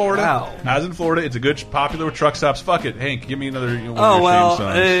 Wow. I was in Florida. It's a good, popular with truck stops. Fuck it. Hank, give me another one of your shame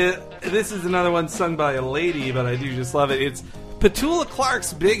songs. This is another one sung by a lady, but I do just love it. It's Petula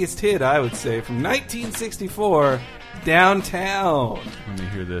Clark's biggest hit, I would say, from 1964, Downtown. Let me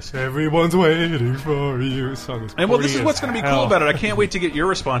hear this. Everyone's waiting for you. Song is this is what's going to be cool about it. I can't wait to get your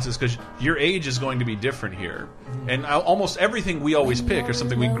responses because your age is going to be different here, and almost everything we always pick is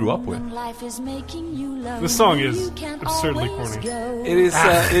something we grew up with. This song is absurdly corny. It is.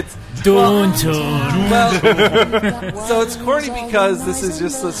 It's Downtown. Well, so it's corny because this is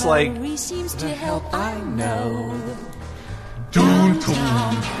just this like the hell I know.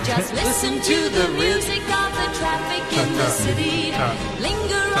 Just listen to the music of the traffic in the city.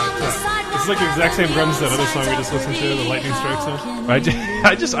 Linger on the sidewalk. It's like the exact same drums that other song we just listened to, the Lightning Strike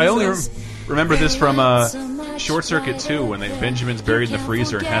song. I only remember this from Short Circuit 2 when Benjamin's buried in the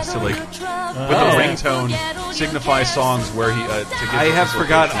freezer and has to like with a ringtone signify songs where he. I have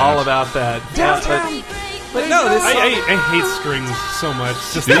forgotten all about that. Downtown. But no, this I hate strings so much.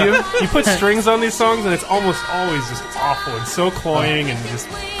 Just you put strings on these songs and it's almost always just awful and so cloying and just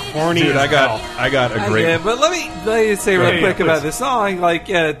corny. Dude, I got a great. But let me say real quick about this song. Like,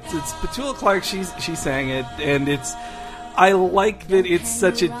 it's Petula Clark. She sang it, and it's. I like that it's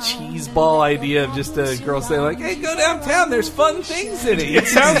such a cheeseball idea of just a girl saying like, "Hey, go downtown. There's fun things in it." It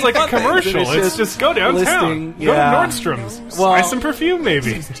sounds like a commercial. It's just go downtown. Go to Nordstrom's. Buy some perfume,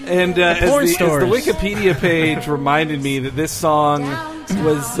 maybe. And as the Wikipedia page reminded me that this song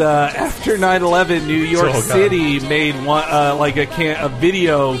was after 9/11, New York City made one like a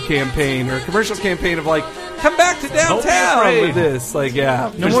video campaign or a commercial campaign of like come back to downtown with this. Like,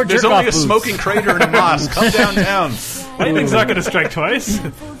 yeah. There's only a smoking crater in a mosque. Come downtown. Lightning's not going to strike twice.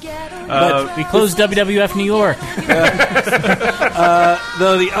 But we closed WWF New York.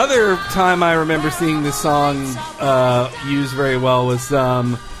 Though the other time I remember seeing this song used very well was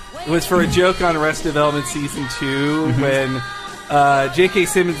for a joke on Arrested Development Season 2 when J.K.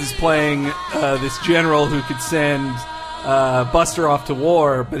 Simmons is playing this general who could send Buster off to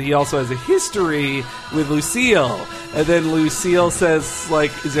war, but he also has a history with Lucille. And then Lucille says, like,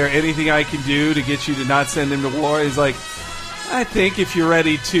 is there anything I can do to get you to not send him to war? He's like, I think if you're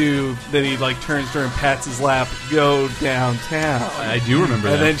ready to, then he like turns to her and pats his lap, go downtown. I do remember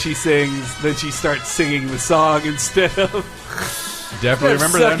that. And then she starts singing the song instead of definitely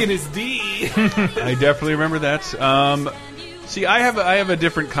remember that. Sucking his D. I definitely remember that. See, I have a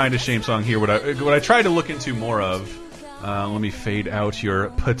different kind of shame song here. What I try to look into more of. Let me fade out your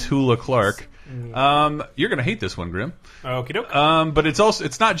Petula Clark. You're gonna hate this one, Grim. Okie doke. But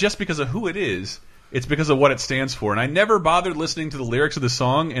it's not just because of who it is. It's because of what it stands for. And I never bothered listening to the lyrics of the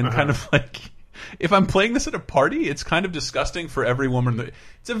song and kind of like, if I'm playing this at a party, it's kind of disgusting for every woman.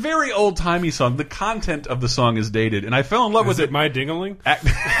 It's a very old-timey song. The content of the song is dated. And I fell in love with it. Is it My Ding-a-ling?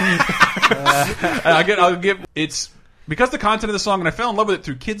 It's because the content of the song, and I fell in love with it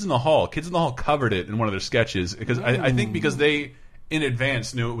through Kids in the Hall. Kids in the Hall covered it in one of their sketches. Because I think because they, in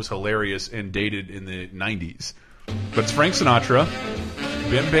advance, knew it was hilarious and dated in the 90s. But it's Frank Sinatra.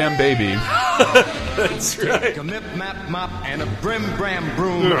 Bim Bam Baby. That's right. A mip map mop and a brim bram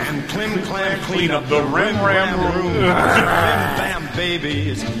broom and clim clam Clean up the rim ram room. Bim Bam Baby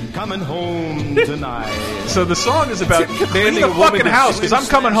is coming home tonight. So the song is about clean the fucking house because I'm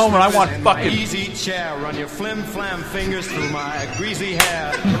coming home and I want fucking easy chair. Run your flim flam fingers through my greasy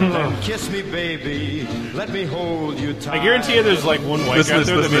hair. Then kiss me, baby. Let me hold you tight. I guarantee you, there's like one white guy out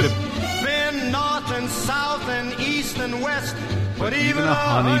there that made it. Been north and south and east and west. But even a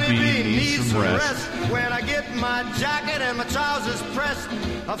honeybee needs some rest. When I get my jacket and my trousers pressed,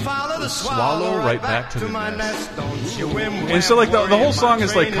 I follow the swallow right back to my nest. Don't you and so like the whole song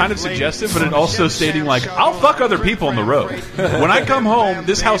is like kind of suggestive, but it also stating like, I'll fuck other people on the road. When I come home,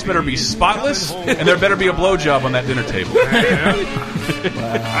 this house better be spotless, and there better be a blowjob on that dinner table.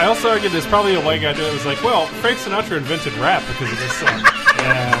 I also argued there's probably a white guy that was like, well, Frank Sinatra invented rap because of this song.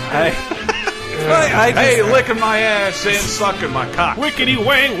 Yeah. Hey, licking my ass and sucking my cock. Wickety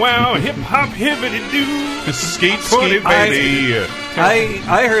wang wow, hip hop hibbity doo. Skeet skeet baby.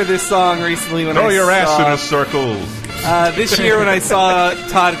 I heard this song recently when throw your ass in a circle. This year when I saw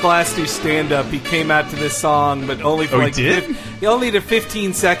Todd Glass do stand up, he came out to this song, but only for he only did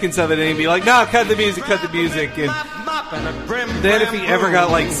 15 seconds of it, and he'd be like, "No, cut the music." And then if he ever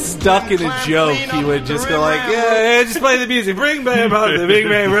got like stuck in a joke, he would just go like, "Yeah, just play the music. Bring back the big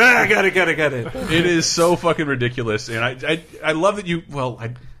man. Got it." It is so fucking ridiculous, and I love that you. Well,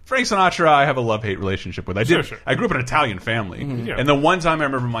 Frank Sinatra, I have a love-hate relationship with. I grew up in an Italian family, and the one time I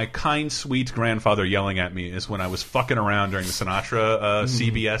remember my kind, sweet grandfather yelling at me is when I was fucking around during the Sinatra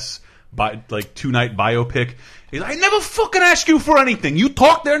CBS two-night biopic. He's like, I never fucking ask you for anything. You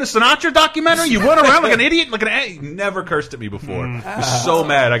talk there in the Sinatra documentary. You run around like an idiot, he never cursed at me before. I was so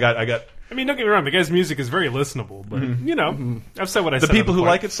mad. I got. I mean, don't get me wrong. The guy's music is very listenable, but you know, I've said what I said. The people who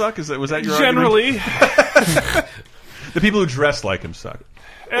like it suck. Was that your generally? The people who dress like him suck.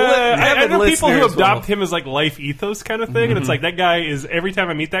 I know people who adopt him as like life ethos kind of thing, and it's like that guy is every time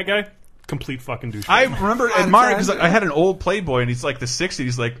I meet that guy, complete fucking douchebag. I remember admiring because I had an old Playboy, and he's like the '60s.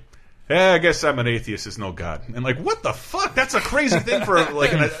 He's like, I guess I'm an atheist. There's no God. And like, what the fuck? That's a crazy thing for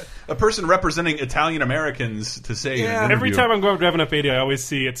like a person representing Italian Americans to say. In an interview. Every time I'm going to Rev Up 80, I always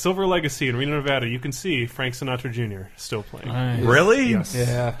see at Silver Legacy in Reno, Nevada. You can see Frank Sinatra Jr. still playing. Nice. Really? Yes.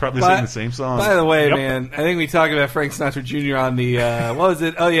 Yeah. Probably singing the same song. By the way, man, I think we talked about Frank Sinatra Jr. on the what was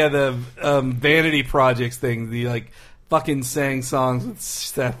it? Oh yeah, the Vanity Projects thing. The like. Fucking sang songs with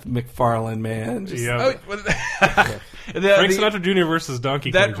Seth MacFarlane, man. Frank Sinatra Jr. versus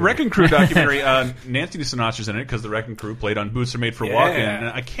Donkey Kong. That Wrecking Crew documentary, Nancy Sinatra's in it because the Wrecking Crew played on Boots Are Made for Walking. And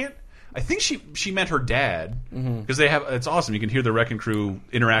I think she meant her dad because they have. It's awesome. You can hear the Wrecking Crew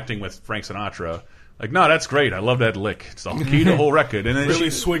interacting with Frank Sinatra. Like, no, that's great. I love that lick. It's the key to the whole record. And then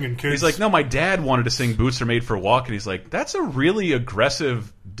really swinging, kids. He's like, no, my dad wanted to sing Boots Are Made for Walking. He's like, that's a really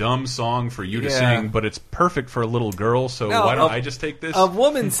aggressive, dumb song for you to sing, but it's perfect for a little girl, so why don't I just take this? A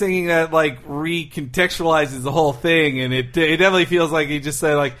woman singing that, like, recontextualizes the whole thing, and it definitely feels like he just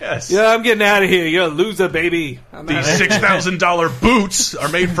said, like, yeah, I'm getting out of here. You're a loser, baby. These $6,000 boots are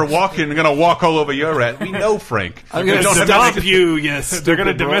made for walking. I'm going to walk all over your ass. We know, Frank. I'm going to stomp you, yes. They're going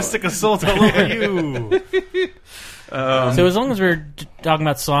to domestic assault all over you. So as long as we're talking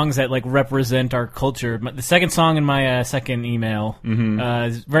about songs that like represent our culture, the second song in my second email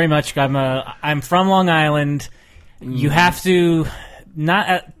is very much I'm from Long Island. You have to you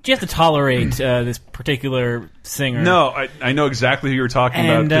have to tolerate this particular singer. No, I know exactly who you're talking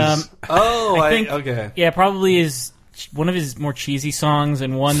about. I think okay. Yeah, probably is one of his more cheesy songs,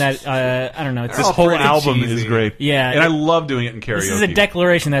 and one that I don't know. This whole album cheesy. Is great. Yeah, and I love doing it in karaoke. This is a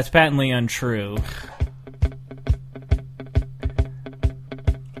declaration that's patently untrue.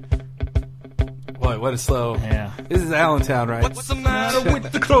 What a slow. Yeah. This is Allentown, right? What's the matter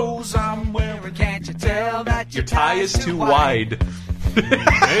with the clothes I'm wearing? Can't you tell that your tie is too wide? Can't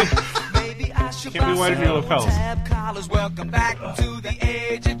be wider than your lapels.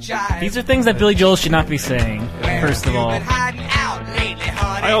 These are things that Billy Joel should not be saying, first of all.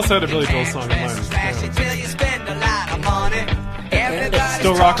 I also had a Billy Joel song in mind. Yeah.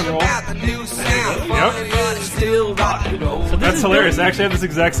 Still rock and roll. Yep. That's hilarious. I actually have this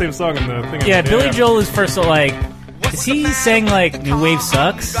exact same song in the thing. Yeah, Billy Joel is first of like. Is he saying like New Wave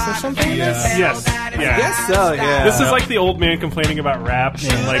sucks or something? Yes. I guess so, yeah. This is like the old man complaining about rap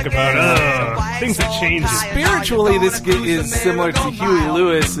and like about things that change. Spiritually, this is similar to Huey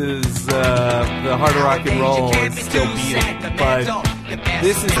Lewis's The Heart of Rock and Roll is still beating, but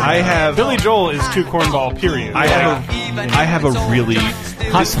this is Billy Joel is too cornball. Period. I have a really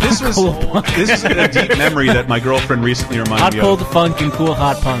this is a deep memory that my girlfriend recently reminded me of. Hot cold funk and cool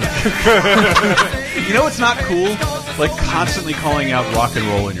hot punk. You know what's not cool? Like constantly calling out rock and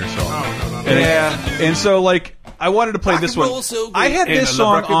roll in your song. And so like I wanted to play this one. So I had this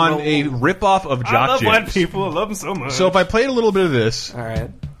song on a ripoff of Jock I love Jams. white people. I love them so much. So if I played a little bit of this, all right.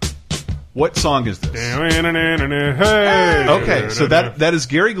 What song is this? Hey. Okay, so that is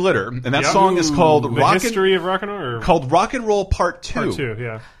Gary Glitter, and that song is called History of Rock and Roll. Called Rock and Roll Part 2. Part 2,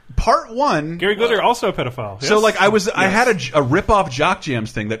 yeah. Part 1. Gary Glitter also a pedophile. So like I had a rip-off Jock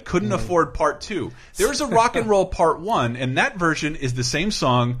Jams thing that couldn't afford Part 2. There's a Rock and Roll Part 1, and that version is the same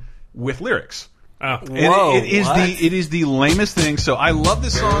song with lyrics. Oh. Whoa, it is the lamest thing. So I love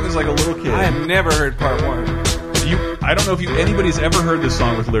this song as like a little kid. I have never heard Part 1. I don't know if anybody's ever heard this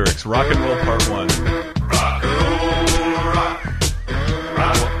song with lyrics. Rock and Roll Part 1. Rock and roll, rock.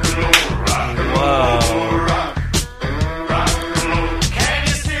 Rock and roll, rock. Whoa. Rock. Can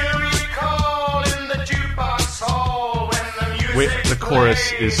you still recall in the jukebox hall when the music Wait, the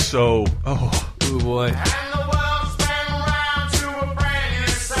chorus is so... Oh boy.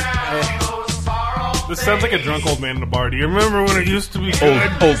 This sounds like a drunk old man in a bar. Do you remember when it used to be old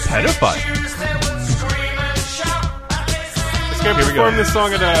pedophile? This guy performed this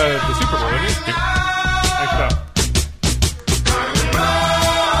song at the Super Bowl, didn't he?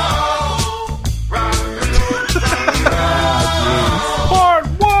 Part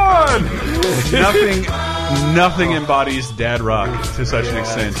 1! Nothing embodies dad rock to such an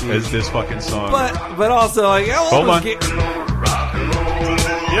extent as this fucking song. But also, like, hold on.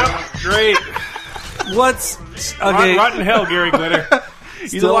 Yep, great. What's okay? Rotten hell, Gary Glitter.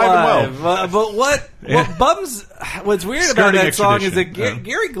 He's alive and well. But what bums? What's weird about that song is that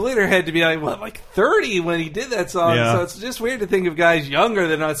Gary Glitter had to be like 30 when he did that song. Yeah. So it's just weird to think of guys younger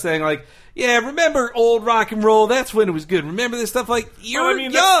than us saying like, yeah, remember old rock and roll? That's when it was good. Remember this stuff? Like you're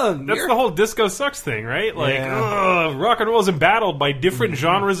young. That's the whole disco sucks thing, right? Like rock and roll is embattled by different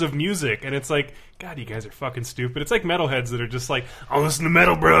genres of music, and it's like, God, you guys are fucking stupid. It's like metalheads that are just like, I'll listen to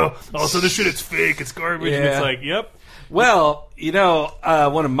metal, bro. Also, this shit, it's fake. It's garbage. And it's like, yep. Well, you know,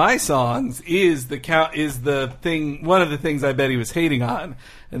 one of my songs is one of the things I bet he was hating on,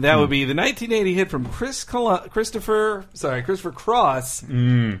 and that would be the 1980 hit from Christopher Cross,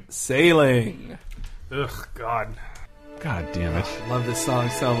 "Sailing." Ugh, God damn it! I love this song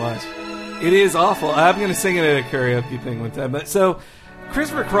so much. It is awful. I'm going to sing it at a karaoke thing one time. But so,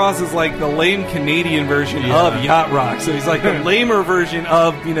 Christopher Cross is like the lame Canadian version of yacht rock. So he's like the lamer version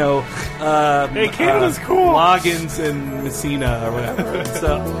of, hey, Canada's cool. Loggins and Messina or whatever.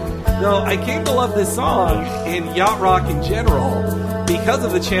 So I came to love this song and yacht rock in general because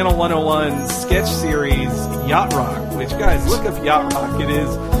of the Channel 101 sketch series Yacht Rock, which, guys, look up Yacht Rock.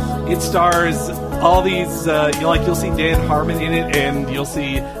 It stars all these, you'll see Dan Harmon in it, and you'll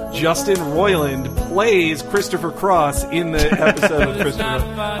see Justin Roiland plays Christopher Cross in the episode of Christopher.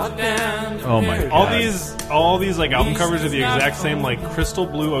 Oh my God! All these like album covers are the exact same, like crystal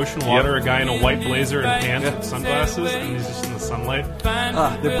blue ocean water, a guy in a white blazer and pants and sunglasses, and he's just in the sunlight.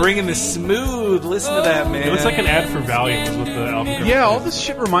 They're bringing the smooth. Listen to that, man. It looks like an ad for Valium is what the album cover all this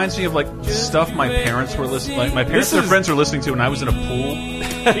shit reminds me of like stuff my parents were listening. Like my parents and their friends were listening to when I was in a pool.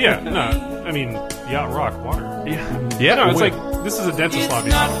 I mean, yacht rock water. Yeah. No, it's like this is a dentist lobby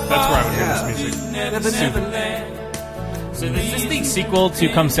song. That's where I would hear this music. So is this the sequel to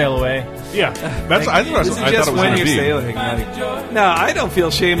Come Sail Away? Yeah. That's I thought This is it just was when going to you're be. sailing. Like, no, I don't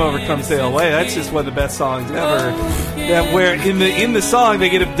feel shame over "Come Sail Away." That's just one of the best songs ever. That where in the song they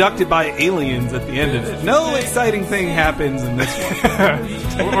get abducted by aliens at the end of it. No exciting thing happens in this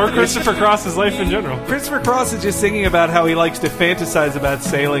one. Or Christopher Cross's life in general. Christopher Cross is just singing about how he likes to fantasize about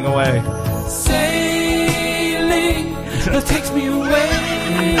sailing away. Sailing takes me away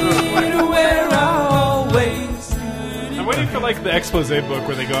to where I always. I'm waiting for like the expose book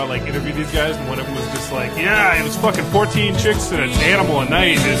where they go out like interview these guys, and one of them was just like, "Yeah, it was fucking 14 chicks and an animal a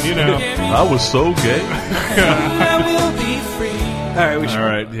night," and you know, I was so gay. I will be free. All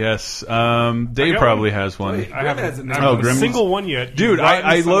right, yes. Dave probably has one. I haven't Grim? a single one yet. Dude,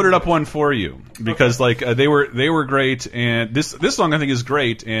 I loaded up one for you because they were great, and this song I think is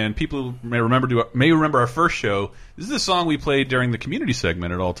great, and people may remember our first show. This is the song we played during the community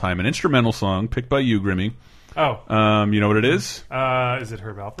segment at all time, an instrumental song picked by you, Grimmy. Oh, you know what it is? Is it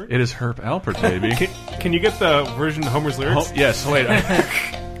Herb Alpert? It is Herb Alpert, baby. Can you get the version of Homer's lyrics? Yes. Wait.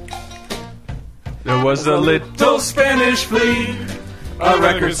 There was a little Spanish flea, a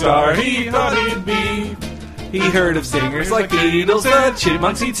record star he thought he'd be. He heard of singers like the Beatles, the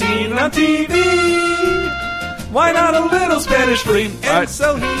Chipmunks he'd seen on TV. Why not a little Spanish flea? And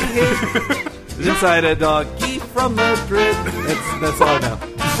so he hid inside a doggy from Madrid. That's all I know.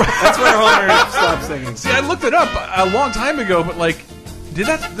 That's where Homer stopped singing. See, I looked it up a long time ago, but like, did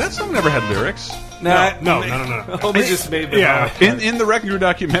that song never had lyrics? No. Homer just made them up. In the Wrecking Crew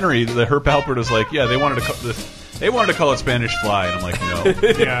documentary, the Herb Alpert was like, yeah, they wanted to call it Spanish Fly, and I'm like, no,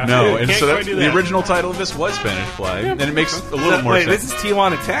 Yeah. no. And Can't so quite do the that. original title of this was Spanish Fly, and it makes a little more Wait, sense. this is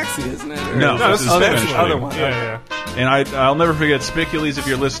Tijuana Taxi, isn't it? Or- No, this is that's Spanish the other Fly. one. Yeah. And I'll never forget Spicules, if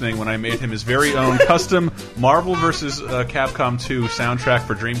you're listening, when I made him his very own custom Marvel vs. Capcom 2 soundtrack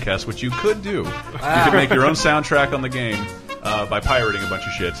for Dreamcast, which you could do. You could make your own soundtrack on the game by pirating a bunch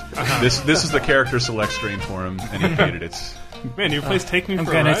of shit. This is the character select screen for him, and he hated it. Man, you plays Take Me I'm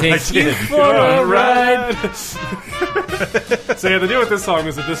for a gonna Ride? take you for Go a ride. So yeah, the deal with this song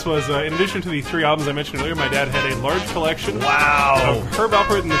is that this was, in addition to the 3 albums I mentioned earlier, my dad had a large collection of Herb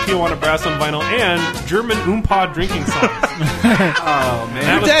Alpert and the Tijuana Brass on vinyl and German Oompa drinking songs. Oh,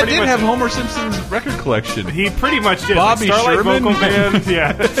 man. Your dad did have Homer Simpson's record collection. He pretty much did. Bobby Starlight Sherman? Vocal Band,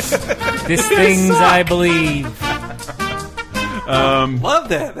 yeah. This things I believe. Love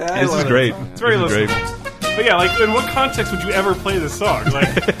that. This is great. It's very This is listenable. But yeah, like, in what context would you ever play this song? Like,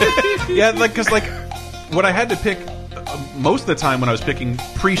 Yeah, like, because like what I had to pick most of the time when I was picking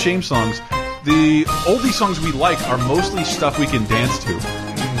pre-shame songs, the oldie songs we like are mostly stuff we can dance to.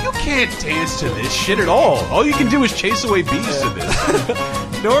 You can't dance to this shit at all. All you can do is chase away bees to this.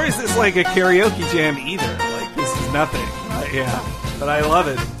 Nor is this like a karaoke jam either. Like, this is nothing. But I love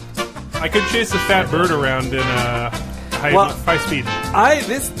it. I could chase a fat bird around in high speed.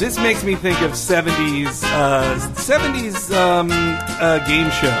 This makes me think of 70s game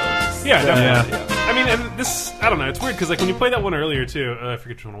shows. Yeah, definitely. Yeah. I mean, and this, I don't know, it's weird because like when you played that one earlier too, I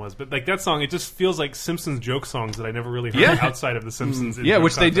forget which one it was, but like that song, it just feels like Simpsons joke songs that I never really heard outside of the Simpsons. Yeah,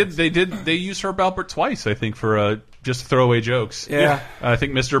 which they used Herb Alpert twice, I think, for just throwaway jokes. Yeah. I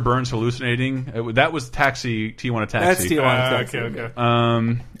think Mr. Burns hallucinating. That was Tijuana Taxi. That's Tijuana Taxi. Okay.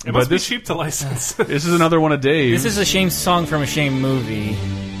 It must be cheap to license. This is another one of Dave's. This is a Shame song from a Shame movie.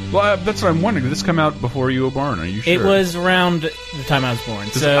 Well, that's what I'm wondering. Did this come out before you were born? Are you sure? It was around the time I was born.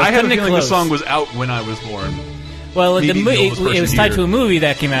 So I had a feeling the close. song was out when I was born. Well, Maybe it was tied to a movie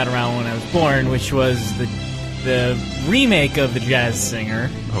that came out around when I was born, which was the remake of The Jazz Singer.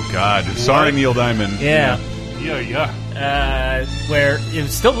 Oh, God. Sorry, Neil Diamond. Yeah. Yeah. Where it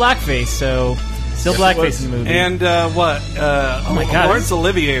was still blackface, so still blackface in the movie. And what? Oh my God. Laurence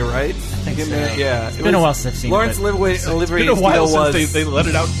Olivier, right? I think so. Yeah. It's been a while since I've seen Laurence it. Olivier. It's been a while since they let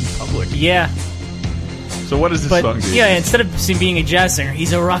it out in public. Yeah. So what does this song do? Yeah, instead of being a jazz singer,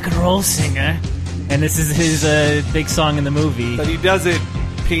 he's a rock and roll singer. And this is his big song in the movie. But he does it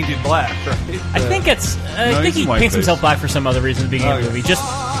painted black, right? I think it's. I think he paints himself black for some other reason being in the movie. Just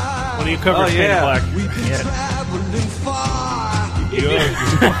when he covers painted black.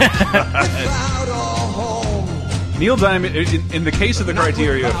 Neil Diamond, in the case of the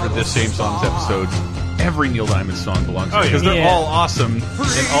criteria for this Same Songs episode, every Neil Diamond song belongs to because they're all awesome and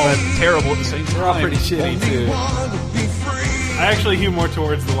all terrible at the same time. They're all pretty shitty too. I actually hew more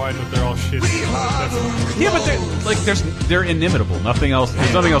towards the line that they're all shitty. Yeah, but they're inimitable. Nothing else.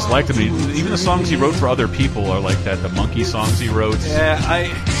 There's nothing else like them. Even the songs he wrote for other people are like that. The Monkey songs he wrote. Yeah,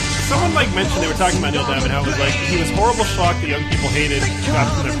 someone like mentioned, they were talking about Neil Diamond, how it was like he was horrible schlock that young people hated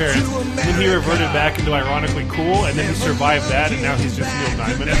got from their parents, and then he reverted back into ironically cool, and then he survived that, and now he's just Neil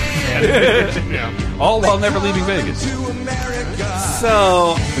Diamond. Yeah. All while never leaving Vegas.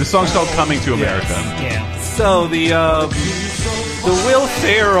 So the song's called "Coming to America." Yeah. So the Will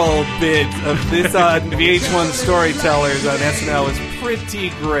Ferrell bit of this on VH1 Storytellers on SNL was pretty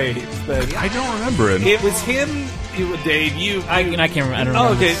great. But I don't remember it. It was him. Dave, I can't remember. I don't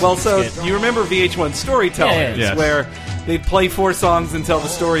remember. Okay, well, so you remember VH1 Storytellers, Yes. where they'd play 4 songs and tell the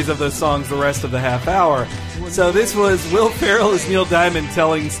stories of those songs the rest of the half hour. So this was Will Ferrell as Neil Diamond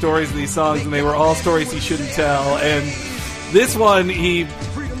telling stories of these songs, and they were all stories he shouldn't tell. And this one,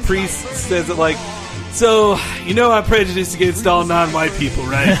 Priest says it like, so, you know I'm prejudiced against all non-white people,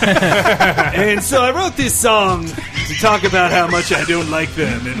 right? And so I wrote this song to talk about how much I don't like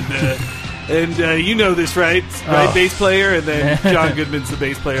them, and you know this, right? Right, bass player? And then John Goodman's the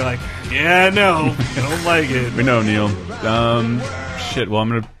bass player, like, yeah, I know. I don't like it. We know, Neil. Shit, well, I'm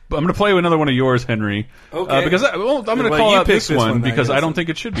gonna play another one of yours, Henry. Okay. Because I'm gonna call out this one because I don't think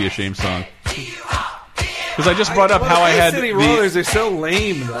it should be a shame song. Because I just brought up how I had City Rollers are so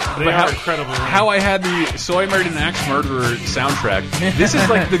lame, though. They are incredible. How I had the So I Married an Axe Murderer soundtrack. This is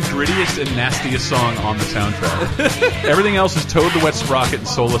like the grittiest and nastiest song on the soundtrack. Everything else is Toad the Wet Sprocket and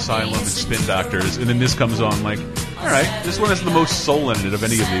Soul Asylum and Spin Doctors, and then this comes on like, all right, this one has the most soul in it of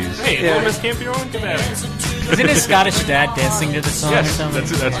any of these. Hey, Little Miss Campion, come back. Isn't his Scottish dad dancing to the song or something?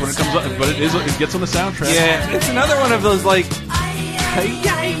 That's when it comes up, but it gets on the soundtrack. Yeah, it's another one of those like.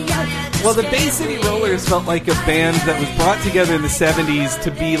 Well, the Bay City Rollers felt like a band that was brought together in the 70s to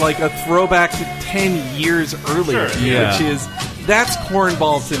be like a throwback to 10 years earlier, Yeah. which is, that's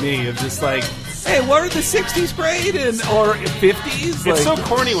cornball to me, of just like, hey, what are the 60s great or 50s? It's so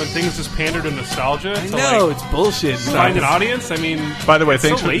corny when things just pander to nostalgia. I know, it's bullshit. Find an audience? I mean, By the way, it's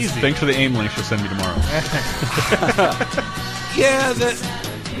thanks so for the aim link she'll send me tomorrow. Yeah,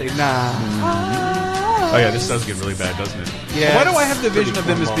 Oh yeah, this does get really bad, doesn't it? Yeah, Why do I have the it's vision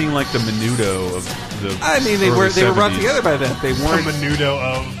pretty of them as cornball. being like the Menudo of the? I mean, they early were brought 70s. together by that. They weren't. The Menudo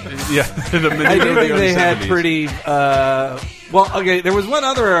of. Yeah, the Menudo I do of the think early they had 70s. pretty. Well, okay, there was one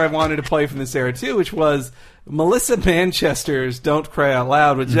other I wanted to play from this era too, which was Melissa Manchester's "Don't Cry Out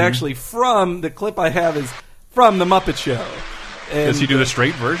Loud," which is actually from the clip I have is from the Muppet Show. And, Does he do the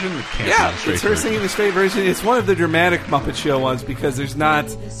straight version? It can't yeah, be the straight it's her version. singing the straight version. It's one of the dramatic Muppet Show ones because there's not.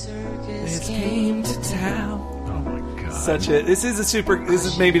 It came to town. This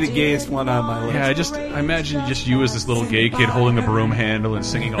is maybe the gayest one on my list. Yeah, I imagine just you as this little gay kid holding the broom handle and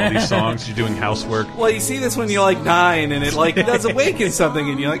singing all these songs. You're doing housework. Well, you see this when you're like 9, and it like does awaken something,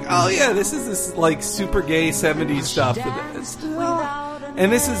 and you're like, oh yeah, this is this like super gay 70s stuff.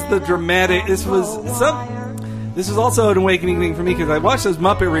 And this is the dramatic. This was also an awakening thing for me because I watched those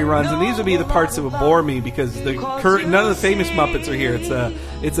Muppet reruns, and these would be the parts that would bore me because none of the famous Muppets are here.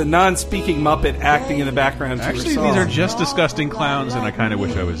 It's a non-speaking Muppet acting in the background. To Actually, her these song. are just disgusting clowns, and I kind of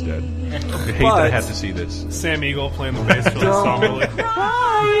wish I was dead. I hate that I had to see this. Sam Eagle playing the bass for this song. Really.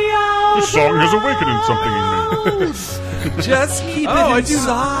 This song has awakened something in me. Just keep it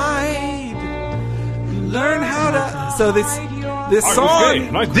inside. Learn how to. So this song,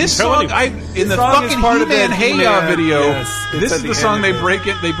 in the song is fucking part of He-Man that Hey He-Man, Ya video. yes, it's This at is the the song end. they break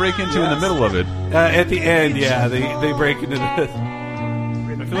into in the middle of it. At the end, yeah, they break into the.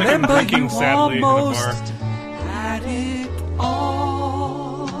 I feel like I'm drinking sadly in the bar. Had it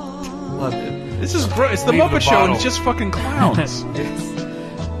all. Love it. This is gross. It's the Leave the Muppet Show, and bottle. it's just fucking clowns.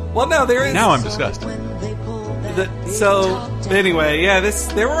 Well, no, there is. Now I'm disgusted. So anyway, yeah,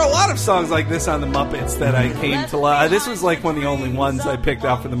 there were a lot of songs like this on the Muppets that I came to love. This was like one of the only ones I picked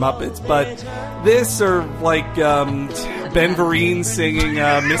out for the Muppets, but this or like Ben Vereen singing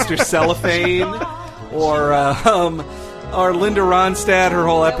 "Mr. Cellophane," or Linda Ronstadt, her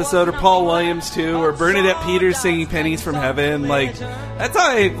whole episode, or Paul Williams too, or Bernadette Peters singing "Pennies from Heaven." Like that's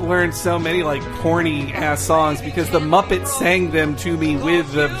how I learned so many like corny ass songs because the Muppets sang them to me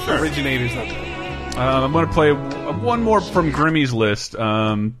with the originators of them. I'm going to play one more from Grimmy's list.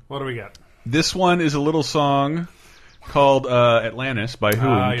 What do we got? This one is a little song called Atlantis by who?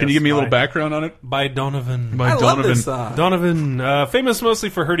 Can you give me a little background on it? By Donovan. By Donovan. Love this song. Donovan, famous mostly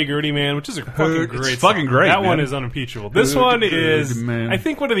for Hurdy Gurdy Man, which is a fucking great It's fucking song. great, That man. one is unimpeachable. This one is, Man. I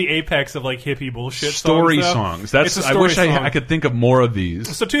think, one of the apex of like hippie bullshit Story songs. songs. It's a I story wish song. I could think of more of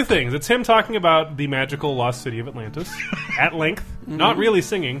these. So two things. It's him talking about the magical lost city of Atlantis at length, not really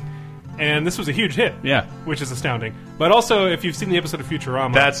singing. And this was a huge hit. Yeah. Which is astounding. But also, if you've seen the episode of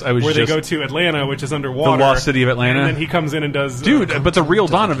Futurama, where they go to Atlanta, which is underwater. The lost city of Atlanta. And then he comes in and does... Dude, but the real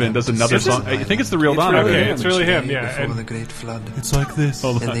Donovan does another song. I think it's the real Donovan. Really it's really him, yeah. Before the Great Flood. It's like this.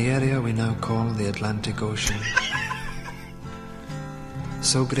 In the area we now call the Atlantic Ocean.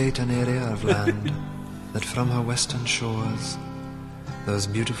 So great an area of land that from her western shores those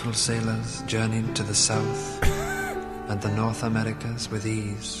beautiful sailors journeyed to the south and the North Americas with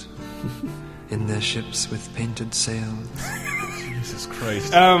ease in their ships with painted sails. Jesus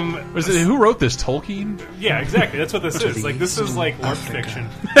Christ. Who wrote this? Tolkien? Yeah, exactly. That's what this is. Like, this is like warp fiction.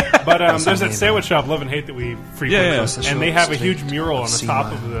 But there's that sandwich shop, Love and Hate, that we frequent. And they have a huge mural on the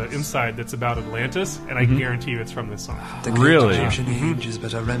top of the inside that's about Atlantis, and I guarantee you it's from this song. Really? It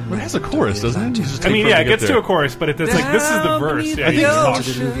has a chorus, doesn't it? I mean, yeah, it gets to a chorus, but it's like, this is the verse. Yeah, this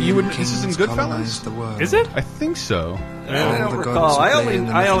is in Goodfellas? Is it? I think so. I don't recall.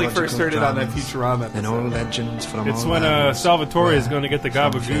 I only first heard it on that Futurama episode. And all legends from it's when Salvatore is going to get the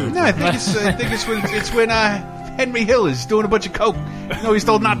gabagoo. No, I think it's when Henry Hill is doing a bunch of coke. No, he's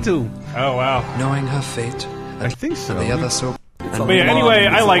told not to. Oh wow! Knowing her fate, I think so. The other so. But yeah, anyway,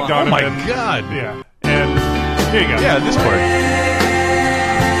 I like Donovan. Oh my god! Yeah, and here you go. Yeah, this part.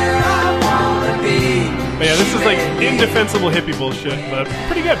 But yeah, this is like indefensible hippie bullshit, but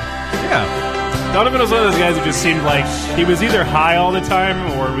pretty good. Yeah. Donovan was one of those guys who just seemed like he was either high all the time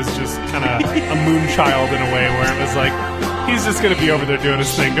or was just kind of a moonchild in a way where it was like, he's just going to be over there doing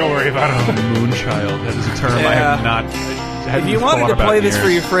his thing. Don't worry about him. Moonchild. That is a term I have not... If you wanted to play this for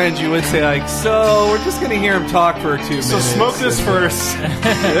your friends, you would say, like, so we're just going to hear him talk for 2 minutes. So smoke this first.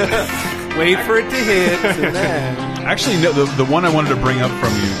 Wait for it to hit. And then... Actually, no, the one I wanted to bring up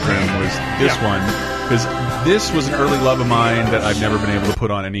from you, Grim, was this one. Because this was an early love of mine that I've never been able to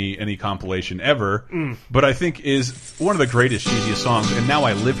put on any compilation ever. But I think is one of the greatest, cheesiest songs. And Now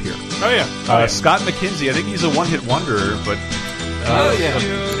I Live Here. Oh, yeah. Scott McKenzie, I think he's a one-hit wonder, but... But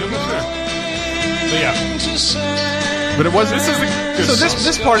yeah. But it wasn't. This is a good song.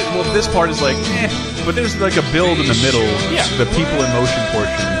 this part. Well, this part is like, but there's like a build in the middle. Yeah. The people in motion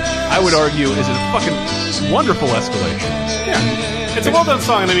portion, I would argue, is a fucking wonderful escalation. Yeah. It's a well done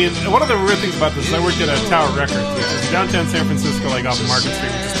song, and I mean, one of the weird things about this is I worked at a Tower Records, which is downtown San Francisco, like off of Market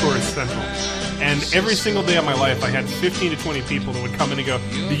Street, which is tourist central. And every single day of my life, I had 15 to 20 people that would come in and go,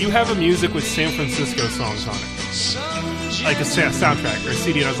 "Do you have a music with San Francisco songs on it?" Like a soundtrack or a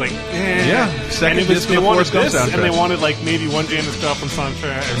CD, and I was like, yeah, second disc of the Forrest Gump soundtrack. And they wanted like maybe one Janis Joplin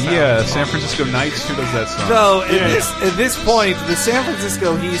soundtrack. Yeah, San Francisco Nights. Who does that song? So at this point, the San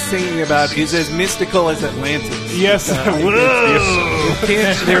Francisco he's singing about is as mystical as Atlantis. Yes,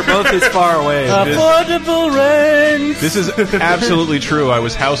 they're both as far away. Affordable rent. This is absolutely true. I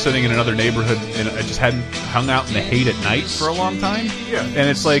was house sitting in another neighborhood, and I just hadn't hung out in the Haight at night for a long time. Yeah, and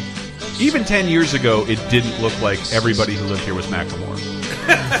it's like. Even 10 years ago, it didn't look like everybody who lived here was Macklemore.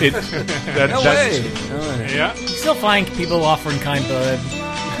 No way. Yeah. You still find people offering kind bud.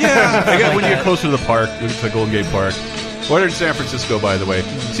 Yeah. When you get closer to the park, to Golden Gate Park. Or in San Francisco, by the way.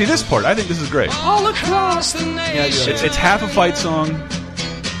 See, this part, I think this is great. All across the nation. It's half a fight song.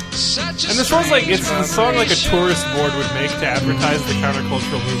 And this sounds like it's the song like a tourist board would make to advertise the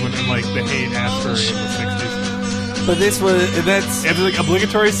countercultural movement in like the Haight Ashbury in the 60s. But that's like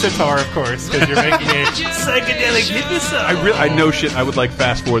obligatory sitar, of course, because you're making a psychedelic hippie song. I know shit. I would like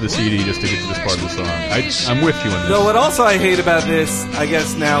fast forward the CD just to get to this part of the song. I'm with you on this. So what also I hate about this, I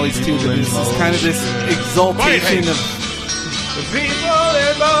guess now is too, is kind of this exaltation of the people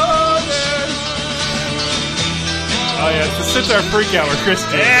in motion. Oh yeah, it's the sitar freak out where Chris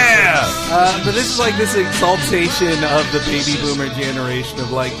did. Yeah! But this is like this exaltation of the baby boomer generation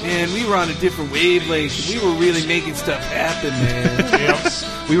of like, man, we were on a different wavelength. We were really making stuff happen, man.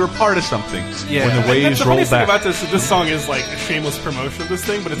 We were part of something. Yeah. When the waves rolled back. About this song is like a shameless promotion of this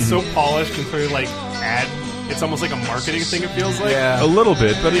thing, but it's so polished and clearly like it's almost like a marketing thing, it feels like. Yeah. A little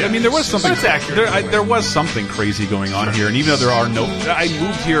bit, but I mean, there was something. But it's accurate. There was something crazy going on here, and even though there are I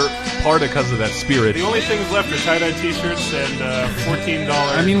moved here part because of that spirit. The only things left are tie-dye T-shirts and $14.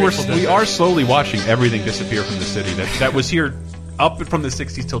 I mean, we are slowly watching everything disappear from the city that was here up from the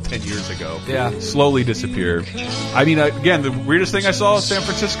 60s till 10 years ago. Yeah. Slowly disappeared. I mean, again, the weirdest thing I saw San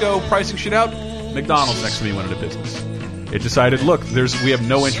Francisco pricing shit out. McDonald's next to me went into business. It decided, look, we have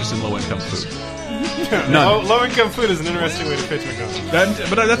no interest in low-income food. None. Low income food is an interesting way to pitch McDonald's.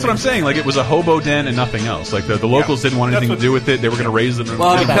 But that's what I'm saying. Like, it was a hobo den and nothing else. Like, the locals didn't want anything to do with it. They were going to raise them.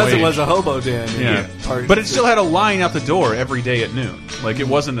 Well, because it was a hobo den. Yeah. But it still had a line out the door every day at noon. Like, it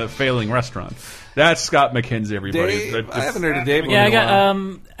wasn't a failing restaurant. That's Scott McKenzie, everybody. Dave, I haven't heard of Dave. Yeah, I got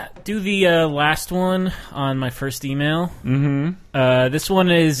do the last one on my first email. Mm-hmm. This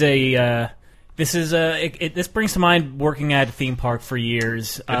one is this brings to mind working at a theme park for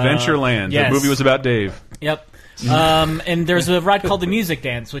years. Adventureland. Yes. The movie was about Dave. Yep. And there's a ride called the Music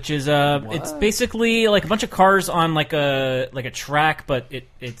Dance, which is it's basically like a bunch of cars on like a track, but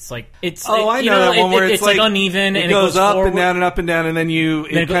it's I know that one where it's like uneven it and goes it goes up forward. and down and up and down, and then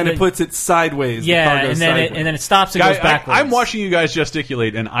it kind of puts it sideways. Yeah, and then it stops and goes backwards. I'm watching you guys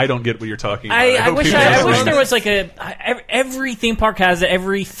gesticulate, and I don't get what you're talking about. I wish there was like every theme park has it,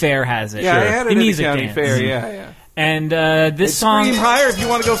 every fair has it. Yeah, I had it the at Music the county Dance. fair. Yeah. And this song, scream higher if you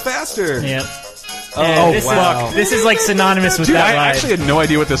want to go faster. Yep. Wow. This is like synonymous with Dude, that I ride. actually had no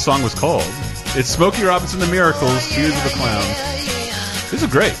idea what this song was called. It's Smokey Robinson and the Miracles, Tears of a Clown. This is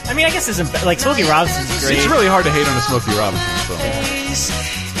great. I mean, I guess it's like Smokey Robinson's great. It's really hard to hate on a Smokey Robinson song.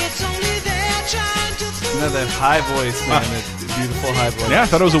 You know that high voice, man. That beautiful high voice. Yeah, I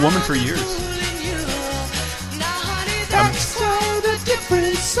thought it was a woman for years.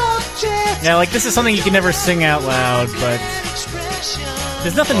 Yeah, like this is something you can never sing out loud, but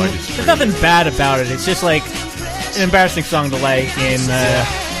there's nothing bad about it. It's just like an embarrassing song to like in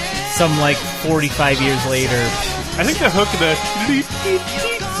some like 45 years later. I think the hook, that's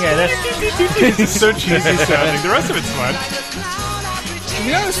so cheesy sounding. The rest of it's fun. Have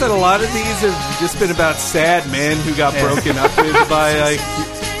you noticed that a lot of these have just been about sad men who got broken up with by like.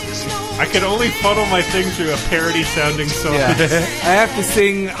 I can only funnel my thing through a parody-sounding song. Yeah. I have to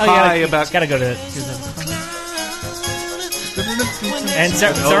sing high about. Gotta go to. And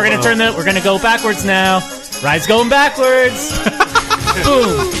so we're gonna go backwards now. Ride's going backwards.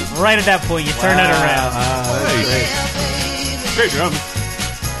 Boom! Right at that point, you turn it around. Great drums.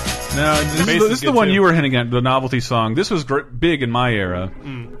 No, this is the one you were hinting at, the novelty song. This was big in my era.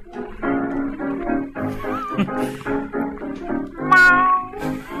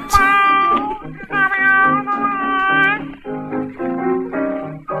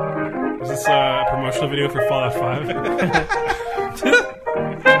 Is this a promotional video for Fallout 5?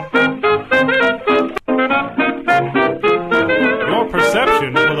 Your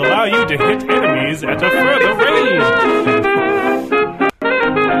perception will allow you to hit enemies at a further range.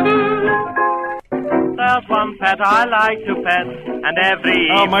 There's one pet I like to pet, and every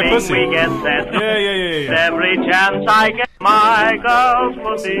evening we get set. Yeah. Every chance I get, my girl's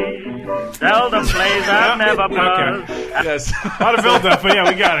pussy seldom plays and never purrs. Yes. A lot of build-up, but yeah,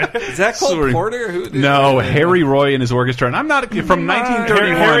 we got it. Is that called Porter? No, Harry Roy and his orchestra. And I'm not from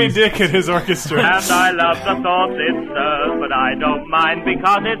 1931. Harry Dick and his orchestra. And I love the thoughts it stirs, but I don't mind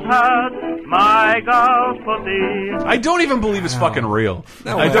because it hurts my girl's pussy. I don't even believe it's fucking real.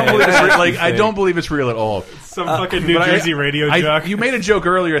 No I don't believe it's real. Like, I don't believe it's real at all. Some fucking New Jersey radio jock. You made a joke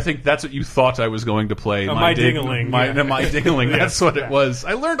earlier. I think that's what you thought I was going to play. My Ding-a-ling. My Ding-a-ling. That's what it was.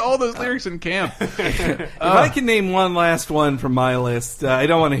 I learned all those lyrics in camp. If I can name one last one from my list, I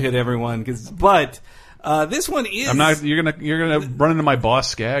don't want to hit everyone, but this one is. I'm not. You're gonna run into my Boss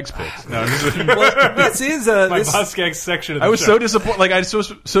Skaggs picks. No, this is my Boss Skaggs section. Of the I was show. so disappointed. Like I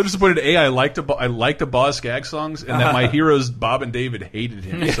was so disappointed. I liked the Boss Skaggs songs, and that my heroes Bob and David hated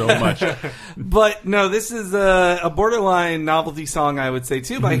him so much. But no, this is a borderline novelty song, I would say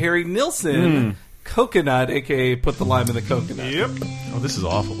too, by Harry Nilsson. Coconut, aka Put the Lime in the Coconut. Yep. Oh, this is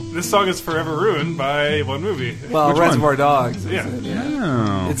awful. This song is forever ruined by one movie. Well, Reservoir Dogs. Yeah.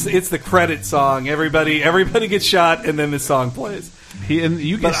 Oh. It's the credit song. Everybody gets shot, and then the song plays.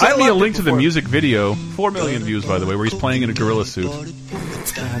 You can send me a link to the music video. 4 million views, by the way, where he's playing in a gorilla suit.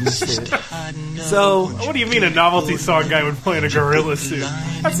 So, what do you mean a novelty song guy would play in a gorilla suit?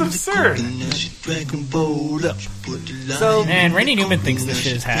 That's absurd. So, man, Randy Newman thinks this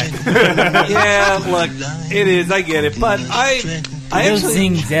shit is hack. Yeah, look, it is. I get it, but I don't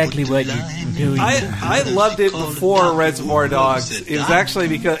sing exactly what you're doing. I loved it before Reservoir Dogs. It was actually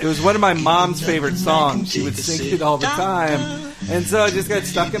because it was one of my mom's favorite songs. She would sing it all the time, and so it just got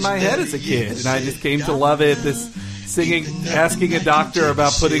stuck in my head as a kid, and I just came to love it. This singing, asking a doctor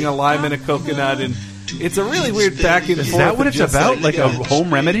about putting a lime in a coconut, and it's a really weird back and forth. Is that what it's about? Like a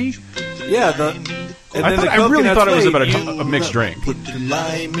home remedy? Yeah. I really thought it was about a mixed drink.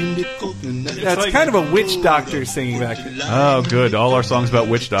 It's kind of a witch doctor singing back then. Oh, good. All our songs about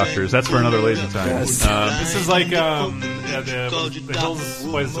witch doctors. That's for another lazy time. Yes. This is like the Hills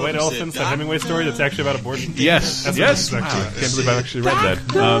White Elephants, that Hemingway story that's actually about abortion. Yes. That's yes. Wow, I can't believe I actually read that.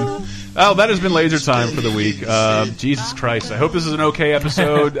 Well, that has been Laser Time for the week. Jesus Christ. I hope this is an okay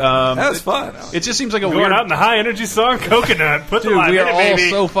episode. That was fun. It just seems like a Going weird... out in the high-energy song, Coconut. Put Dude, the line we in are it, all baby.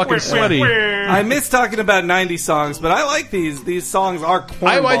 so fucking sweaty. I miss talking about 90s songs, but I like these. These songs are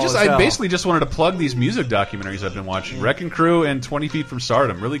cornball I basically just wanted to plug these music documentaries I've been watching. Wrecking Crew and 20 Feet from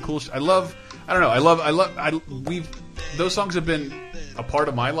Stardom. Really cool. Those songs have been a part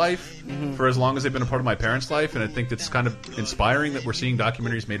of my life for as long as they've been a part of my parents' life, and I think that's kind of inspiring that we're seeing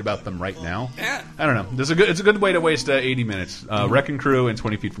documentaries made about them right now. Yeah. I don't know. It's a good way to waste 80 minutes. Wrecking Crew and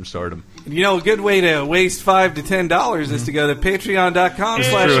 20 Feet from Stardom. You know, a good way to waste $5 to $10 is to go to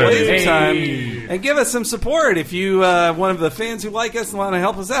patreon.com/lasertime and give us some support. If you one of the fans who like us and want to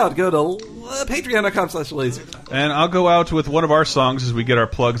help us out, go to patreon.com/lasertime. And I'll go out with one of our songs as we get our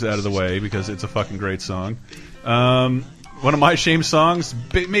plugs out of the way, because it's a fucking great song. One of my shame songs,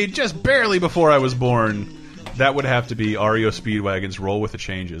 made just barely before I was born, that would have to be REO Speedwagon's Roll With the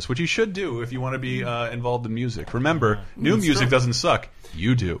Changes, which you should do if you want to be involved in music. Remember, new music doesn't suck.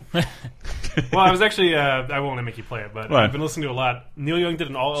 You do. Well, I was actually, I won't make you play it, but I've been listening to a lot. Neil Young did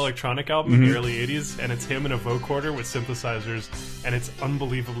an all-electronic album in the early 80s, and it's him in a vocoder with synthesizers, and it's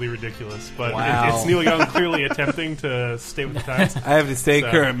unbelievably ridiculous. But it's Neil Young clearly attempting to stay with the times. I have to stay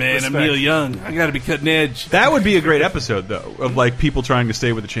current, man. Respect. I'm Neil Young. I got to be cutting edge. That would be a great episode, though, of like people trying to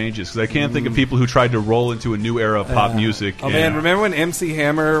stay with the changes, because I can't think of people who tried to roll into a new era of pop music. Oh, man, remember when MC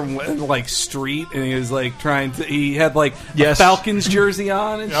Hammer went like street, and he was like he had like a Falcons jersey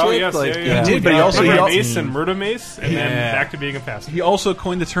on and shit? Oh, yes, like, he did, but he also... Mace and Murder Mace, and then back to being a pastor. He also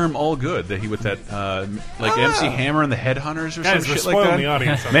coined the term "all good" that he with that MC Hammer and the Headhunters or some shit like that. The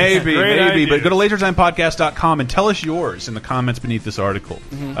audience maybe. Idea. But go to lasertimepodcast.com and tell us yours in the comments beneath this article.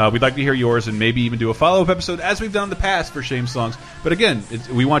 We'd like to hear yours and maybe even do a follow-up episode as we've done in the past for shame songs. But again,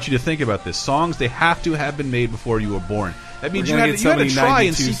 we want you to think about this. Songs, they have to have been made before you were born. That means you had to try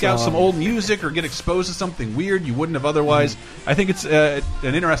and seek out some old music or get exposed to something weird you wouldn't have otherwise. I think it's an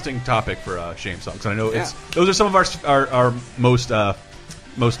interesting topic for shame songs. And I know those are some of our most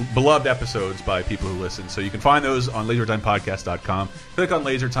beloved episodes by people who listen. So you can find those on lasertimepodcast.com. Click on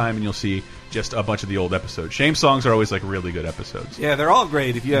Laser Time and you'll see just a bunch of the old episodes. Shame songs are always like really good episodes. Yeah, they're all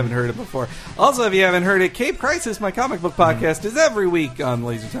great if you haven't heard it before. Also, if you haven't heard it, Cape Crisis, my comic book podcast, is every week on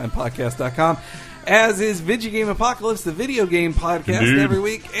lasertimepodcast.com. As is Video Game Apocalypse, the video game podcast every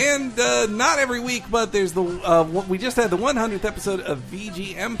week. And not every week, but there's the we just had the 100th episode of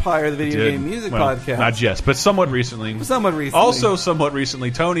VG Empire, the video game music podcast. Not just, but somewhat recently. Also somewhat recently.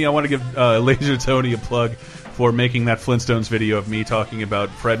 Tony, I want to give Laser Tony a plug for making that Flintstones video of me talking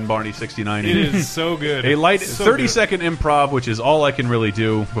about Fred and Barney 69. It is so good. A light 30-second improv, which is all I can really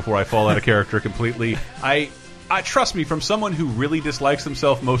do before I fall out of character completely. I trust me, from someone who really dislikes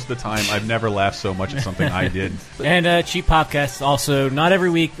himself most of the time, I've never laughed so much at something I did. And Cheap Podcasts also, not every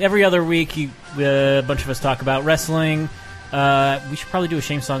week, every other week, a bunch of us talk about wrestling. We should probably do a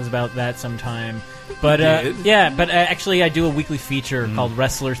Shame Songs about that sometime. But actually I do a weekly feature called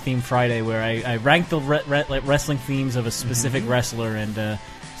Wrestler Theme Friday, where I rank the wrestling themes of a specific wrestler, and there's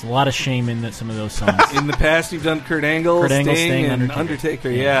a lot of shame in some of those songs. In the past, you've done Kurt Angle, Sting, and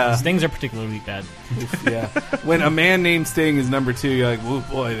Undertaker. Yeah. Stings are particularly bad. Yeah. When a man named Sting is number 2, you're like, whoa,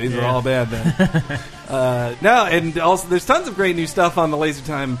 boy, these are all bad then. No, and also there's tons of great new stuff on the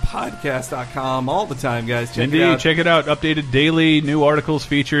LaserTimePodcast.com all the time, guys. Check it out. Check it out. Updated daily, new articles,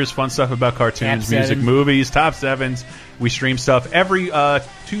 features, fun stuff about cartoons, music, movies, top 7s. We stream stuff every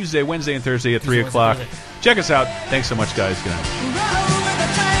Tuesday, Wednesday, and Thursday at 3 o'clock. Check us out. Thanks so much, guys. Good night.